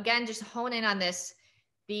to hone in on this,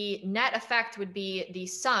 the net effect would be the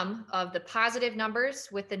sum of the positive numbers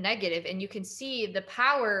with the negative, and you can see the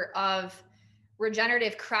power of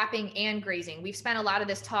regenerative cropping and grazing. We've spent a lot of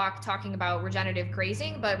this talking about regenerative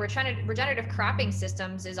grazing, but regenerative cropping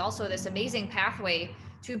systems is also this amazing pathway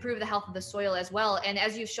to improve the health of the soil as well. And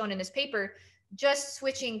as you've shown in this paper, just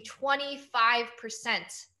switching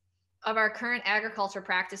 25% of our current agriculture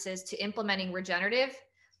practices to implementing regenerative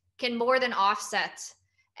can more than offset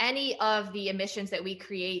any of the emissions that we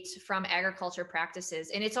create from agriculture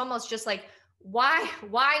practices. And it's almost just like, why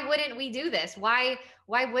wouldn't we do this? Why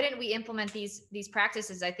wouldn't we implement these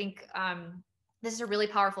practices? I think this is a really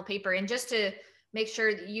powerful paper. And just to make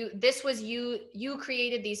sure that you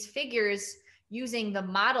created these figures using the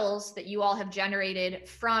models that you all have generated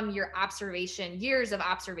from your years of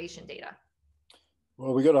observation data.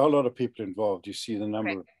 Well, we got a whole lot of people involved. You see the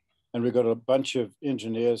number, okay. And we got a bunch of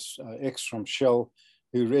engineers, ex from Shell,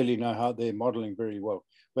 who really know how they're modeling very well.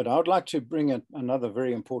 But I would like to bring in another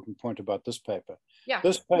very important point about this paper. Yeah.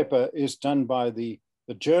 This paper is done by the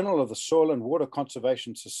Journal of the Soil and Water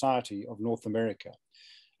Conservation Society of North America.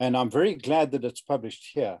 And I'm very glad that it's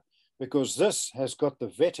published here, because this has got the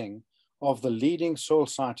vetting of the leading soil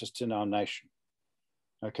scientists in our nation.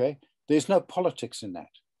 Okay? There's no politics in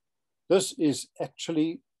that. This is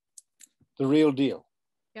actually the real deal.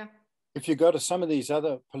 Yeah. If you go to some of these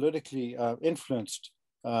other politically influenced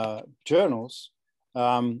journals,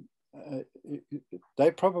 they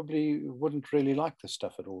probably wouldn't really like this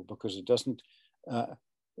stuff at all, because it doesn't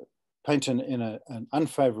paint in an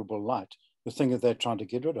unfavorable light the thing that they're trying to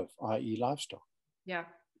get rid of, i.e. livestock. Yeah.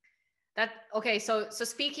 Okay. So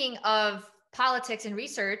speaking of politics and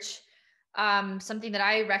research, something that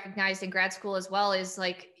I recognized in grad school as well is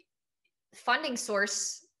like funding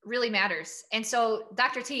source really matters. And so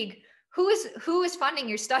Dr. Teague, who is funding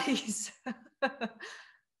your studies?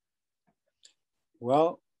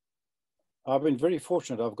 Well, I've been very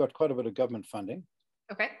fortunate. I've got quite a bit of government funding.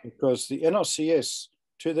 Okay. Because the NRCS,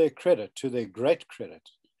 to their great credit,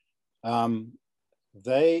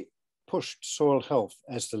 they pushed soil health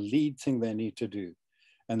as the lead thing they need to do.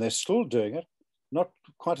 And they're still doing it, not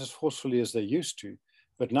quite as forcefully as they used to,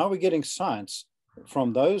 but now we're getting science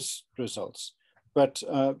from those results. But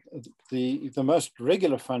the most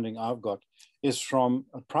regular funding I've got is from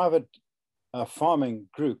private farming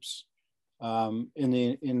groups in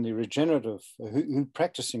the regenerative, who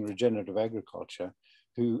practicing regenerative agriculture,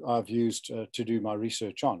 who I've used to do my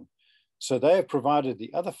research on. So they have provided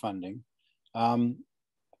the other funding.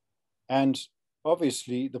 And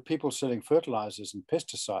obviously the people selling fertilizers and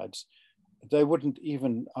pesticides, they wouldn't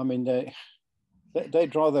even, I mean,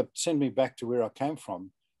 they'd rather send me back to where I came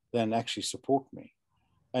from than actually support me.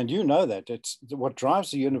 And you know that. It's what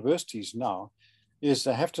drives the universities now is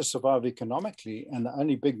they have to survive economically, and the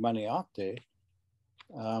only big money out there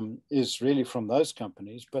is really from those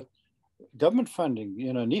companies. But government funding,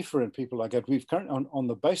 you know, NIFA and people like that, we've currently, on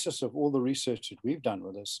the basis of all the research that we've done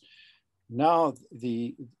with this, now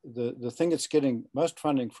the thing that's getting most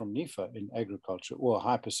funding from NIFA in agriculture, or a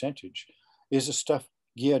high percentage, is the stuff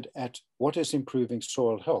geared at what is improving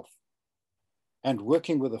soil health and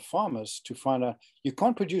working with the farmers to find out, you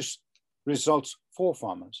can't produce results for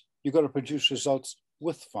farmers. You've got to produce results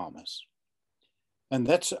with farmers. And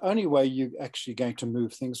that's the only way you're actually going to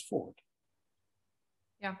move things forward.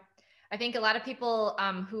 Yeah. I think a lot of people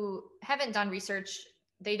who haven't done research,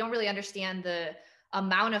 they don't really understand the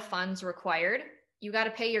amount of funds required. You got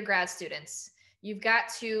to pay your grad students. You've got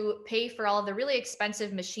to pay for all of the really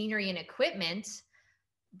expensive machinery and equipment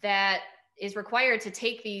that is required to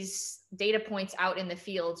take these data points out in the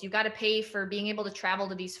fields. You got to pay for being able to travel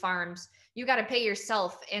to these farms. You got to pay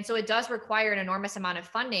yourself. And so it does require an enormous amount of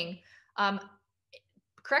funding.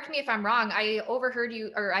 Correct me if I'm wrong. I overheard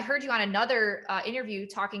you, or I heard you on another interview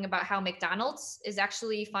talking about how McDonald's is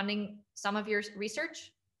actually funding some of your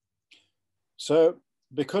research. So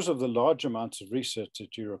because of the large amounts of research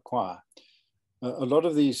that you require, a lot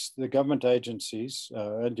of the government agencies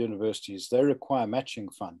and universities, they require matching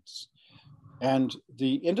funds. And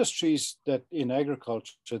the industries that in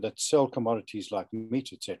agriculture that sell commodities like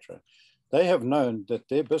meat, etc., they have known that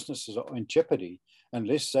their businesses are in jeopardy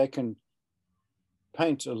unless they can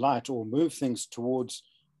paint a light or move things towards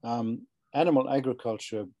animal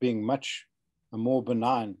agriculture being much a more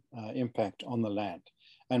benign impact on the land.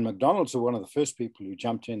 And McDonald's are one of the first people who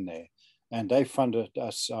jumped in there, and they funded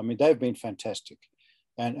us. I mean, they've been fantastic.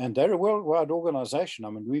 And they're a worldwide organization.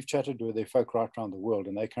 I mean, we've chatted with their folk right around the world,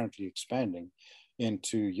 and they're currently expanding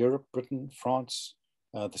into Europe, Britain, France,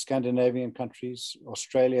 the Scandinavian countries,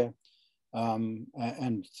 Australia,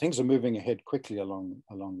 and things are moving ahead quickly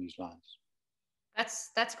along these lines.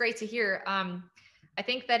 That's great to hear. I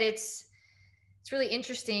think that it's really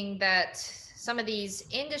interesting that some of these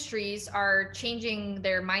industries are changing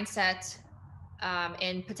their mindset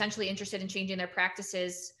and potentially interested in changing their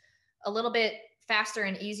practices a little bit faster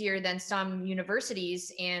and easier than some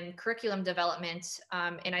universities and curriculum development.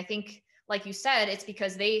 And I think, like you said, it's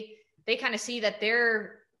because they kind of see that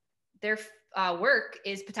their work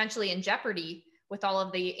is potentially in jeopardy with all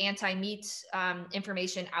of the anti-meat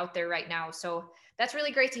information out there right now. So that's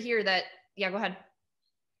really great to hear that. Yeah, go ahead.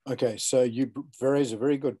 Okay, so you raise a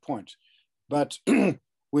very good point. But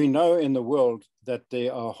we know in the world that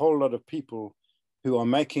there are a whole lot of people who are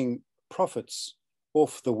making profits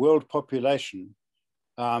off the world population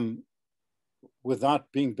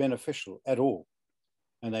without being beneficial at all.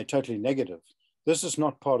 And they're totally negative. This is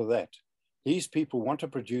not part of that. These people want to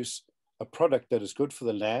produce a product that is good for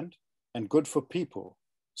the land and good for people.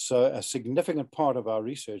 So a significant part of our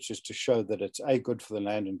research is to show that it's A, good for the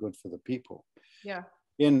land and good for the people. Yeah.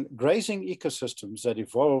 In grazing ecosystems that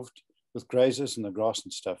evolved with grazers and the grass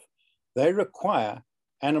and stuff, they require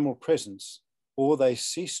animal presence or they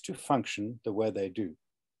cease to function the way they do.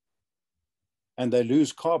 And they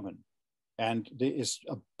lose carbon. And there is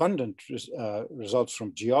abundant results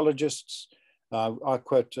from geologists. I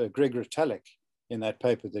quote Greg Retallack in that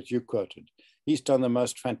paper that you quoted. He's done the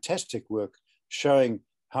most fantastic work showing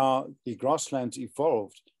how the grasslands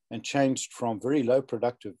evolved and changed from very low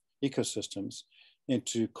productive ecosystems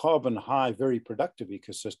into carbon high, very productive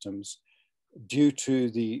ecosystems due to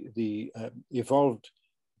the evolved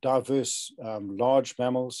diverse large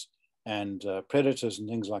mammals and predators and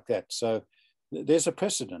things like that. So there's a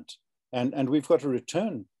precedent. And we've got to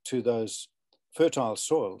return to those fertile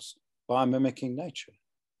soils by mimicking nature.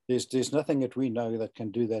 There's nothing that we know that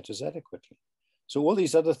can do that as adequately. So all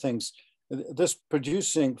these other things, this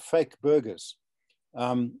producing fake burgers,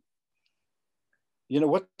 you know,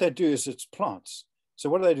 what they do is it's plants. So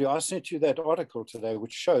what do they do? I sent you that article today,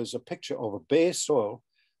 which shows a picture of a bare soil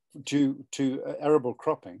due to arable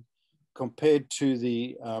cropping compared to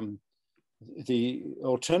the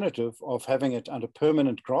alternative of having it under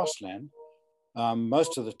permanent grassland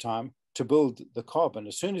most of the time to build the carbon.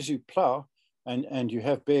 As soon as you plow and you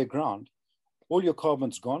have bare ground, all your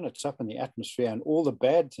carbon's gone, it's up in the atmosphere, and all the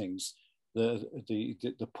bad things,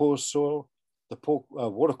 the poor soil, the poor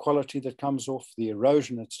water quality that comes off, the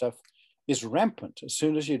erosion and stuff is rampant as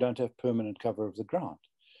soon as you don't have permanent cover of the ground.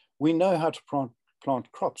 We know how to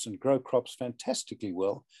plant crops and grow crops fantastically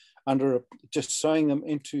well under just sowing them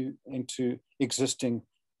into existing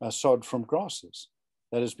sod from grasses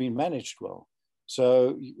that has been managed well.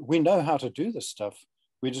 So we know how to do this stuff.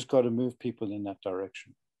 We just got to move people in that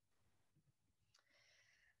direction.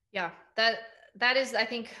 Yeah, that is, I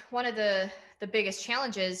think, one of the biggest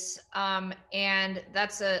challenges. And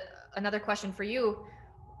that's another question for you.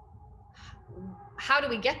 How do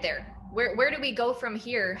we get there? Where do we go from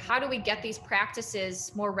here? How do we get these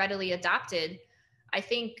practices more readily adopted? I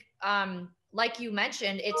think, like you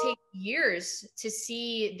mentioned, it takes years to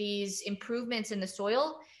see these improvements in the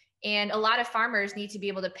soil. And a lot of farmers need to be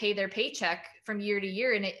able to pay their paycheck from year to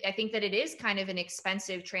year. And I think that it is kind of an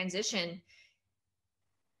expensive transition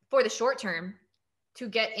for the short term to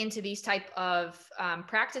get into these type of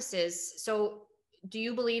practices. So do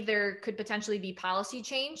you believe there could potentially be policy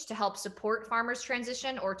change to help support farmers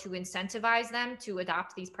transition or to incentivize them to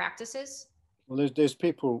adopt these practices? Well, there's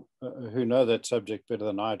people who know that subject better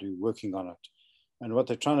than I do working on it. And what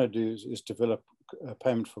they're trying to do is develop a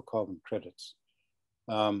payment for carbon credits,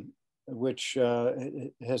 which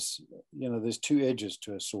has, there's two edges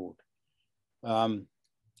to a sword.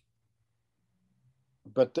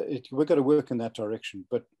 But we've got to work in that direction.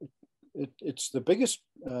 But it's the biggest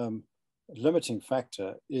limiting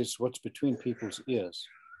factor is what's between people's ears.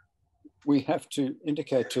 We have to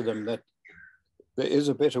indicate to them that there is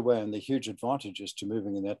a better way and the huge advantages to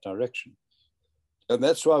moving in that direction. And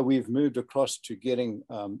that's why we've moved across to getting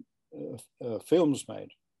films made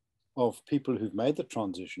of people who've made the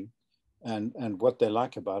transition and what they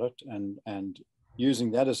like about it, and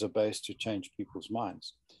using that as a base to change people's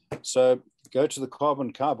minds. So go to the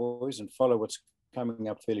Carbon Cowboys and follow what's coming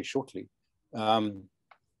up fairly shortly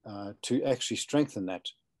to actually strengthen that.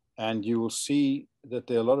 And you will see that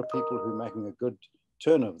there are a lot of people who are making a good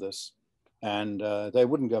turn of this, and they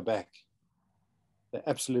wouldn't go back. They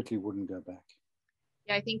absolutely wouldn't go back.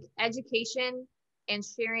 Yeah, I think education and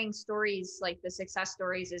sharing stories like the success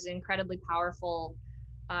stories is incredibly powerful.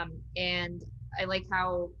 And I like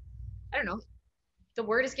how, I don't know, the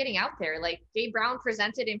word is getting out there. Like Gabe Brown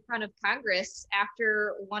presented in front of Congress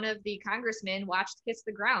after one of the congressmen watched Kiss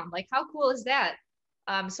the Ground. Like, how cool is that?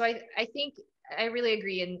 So I think I really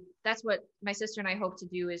agree. And that's what my sister and I hope to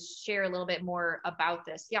do, is share a little bit more about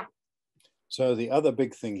this. Yeah. So the other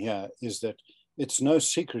big thing here is that it's no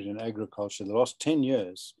secret in agriculture, the last 10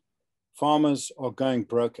 years, farmers are going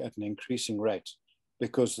broke at an increasing rate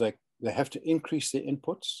because they have to increase their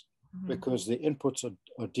inputs, because the inputs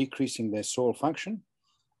are decreasing their soil function.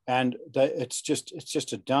 And it's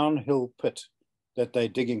just a downhill pit that they're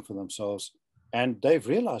digging for themselves. And they've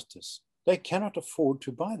realized this. They cannot afford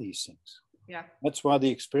to buy these things. Yeah. That's why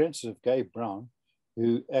the experiences of Gabe Brown,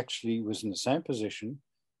 who actually was in the same position,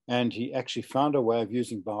 and he actually found a way of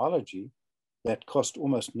using biology that cost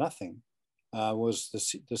almost nothing, was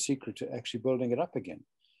the secret to actually building it up again.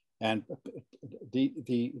 And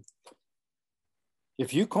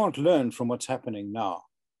if you can't learn from what's happening now,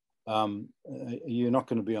 you're not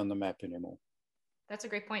going to be on the map anymore. That's a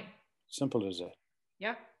great point. Simple as that.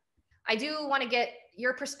 Yeah. I do want to get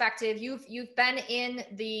your perspective. You've been in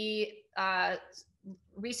the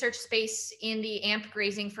research space in the AMP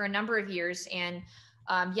grazing for a number of years. And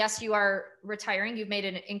yes, you are retiring. You've made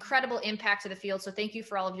an incredible impact to the field. So thank you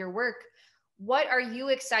for all of your work. What are you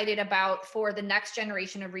excited about for the next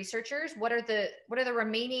generation of researchers? What are the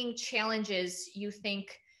remaining challenges you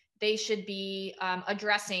think they should be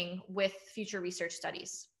addressing with future research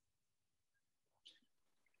studies?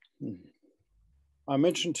 I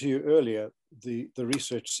mentioned to you earlier the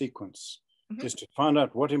research sequence is to find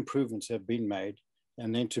out what improvements have been made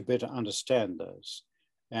and then to better understand those.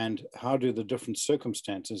 And how do the different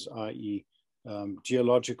circumstances, i.e.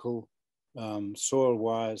 geological,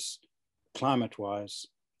 soil-wise, climate-wise,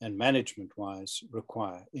 and management-wise,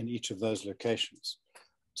 require in each of those locations.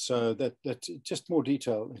 So that's just more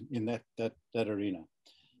detail in that arena.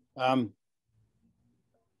 I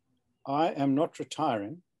am not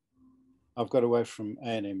retiring. I've got away from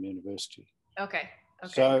A&M University. Okay.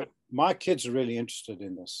 So my kids are really interested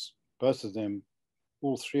in this. Both of them,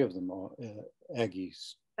 all three of them are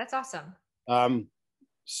Aggies. That's awesome.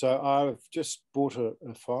 So I've just bought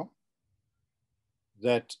a farm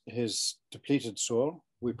that has depleted soil.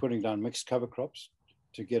 We're putting down mixed cover crops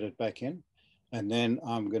to get it back in. And then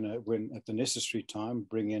I'm going to, when at the necessary time,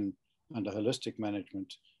 bring in, under holistic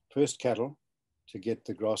management, first cattle to get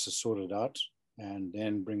the grasses sorted out, and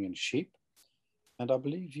then bring in sheep. And I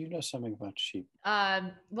believe you know something about sheep.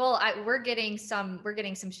 Well, we're getting some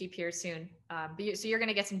sheep here soon. So you're going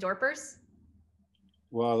to get some Dorpers?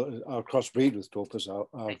 Well, I'll crossbreed with Dorpers.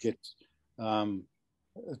 I'll get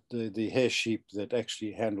the hair sheep that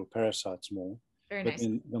actually handle parasites more. Very but nice.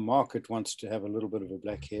 then the market wants to have a little bit of a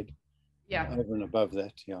black head. Yeah. Over and above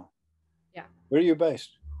that, yeah. Yeah. Where are you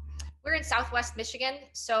based? We're in Southwest Michigan,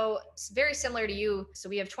 so it's very similar to you. So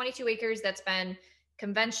we have 22 acres that's been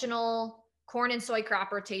conventional corn and soy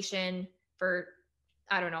crop rotation for,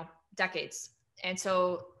 I don't know, decades. And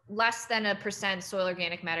so less than 1% soil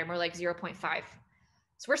organic matter, more like 0.5.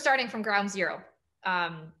 So we're starting from ground zero.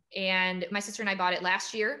 And my sister and I bought it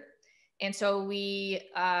last year. And so we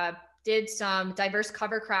did some diverse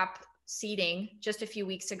cover crop seeding just a few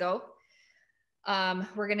weeks ago.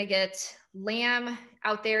 We're going to get lamb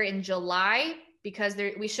out there in July because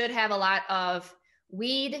we should have a lot of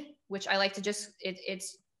weed, which I like to just,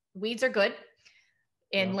 it's weeds are good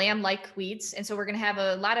and lamb like weeds. And so we're going to have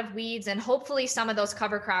a lot of weeds and hopefully some of those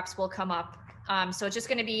cover crops will come up. So it's just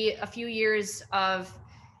going to be a few years of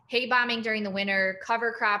hay bombing during the winter,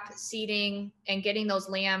 cover crop seeding, and getting those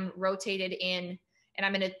lamb rotated in. And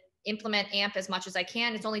I'm going to implement AMP as much as I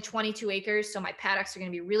can. It's only 22 acres, so my paddocks are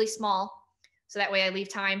going to be really small. So that way I leave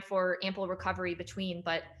time for ample recovery between.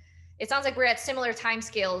 But it sounds like we're at similar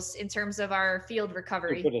timescales in terms of our field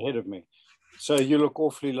recovery. You're a bit ahead of me. So you look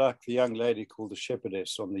awfully like the young lady called the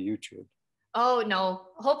shepherdess on the YouTube. Oh, no.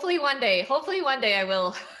 Hopefully one day. Hopefully one day I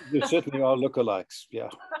will. You certainly are lookalikes. Yeah.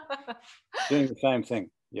 Doing the same thing.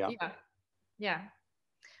 Yeah. Yeah. Yeah.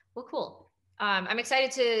 Well, cool. I'm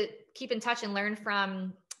excited to keep in touch and learn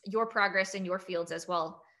from your progress in your fields as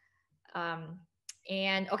well.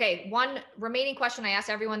 And okay, one remaining question I ask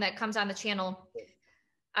everyone that comes on the channel: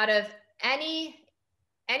 out of any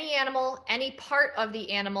animal, any part of the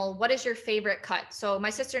animal, what is your favorite cut? So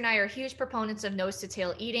my sister and I are huge proponents of nose to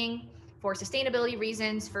tail eating for sustainability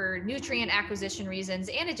reasons, for nutrient acquisition reasons,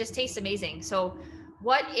 and it just tastes amazing. So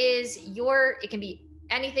what is it can be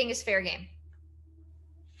anything is fair game.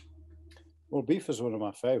 Well, beef is one of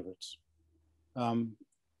my favorites.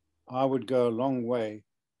 I would go a long way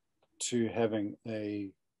to having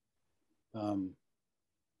a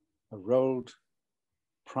rolled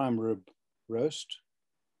prime rib roast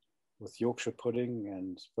with Yorkshire pudding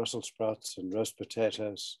and Brussels sprouts and roast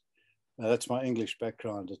potatoes. That's my English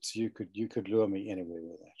background. It's you could lure me anywhere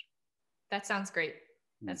with that. That sounds great.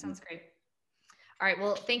 That sounds great. All right.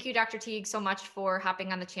 Well, thank you, Dr. Teague, so much for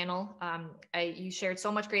hopping on the channel. You shared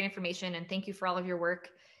so much great information, and thank you for all of your work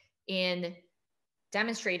in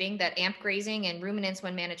demonstrating that AMP grazing and ruminants,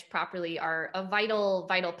 when managed properly, are a vital,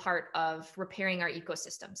 vital part of repairing our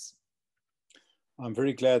ecosystems. I'm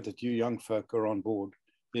very glad that you young folk are on board.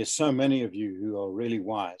 There's so many of you who are really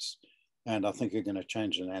wise, and I think you're going to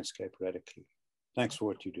change the landscape radically. Thanks for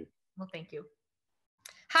what you do. Well, thank you.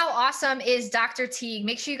 How awesome is Dr. Teague?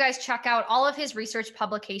 Make sure you guys check out all of his research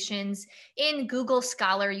publications in Google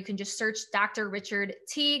Scholar. You can just search Dr. Richard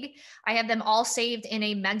Teague. I have them all saved in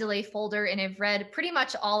a Mendeley folder, and I've read pretty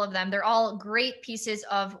much all of them. They're all great pieces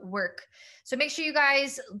of work. So make sure you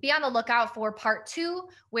guys be on the lookout for part 2,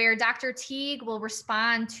 where Dr. Teague will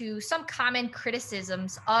respond to some common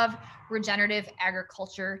criticisms of regenerative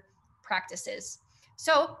agriculture practices.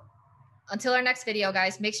 So until our next video,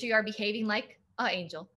 guys, make sure you are behaving like an angel.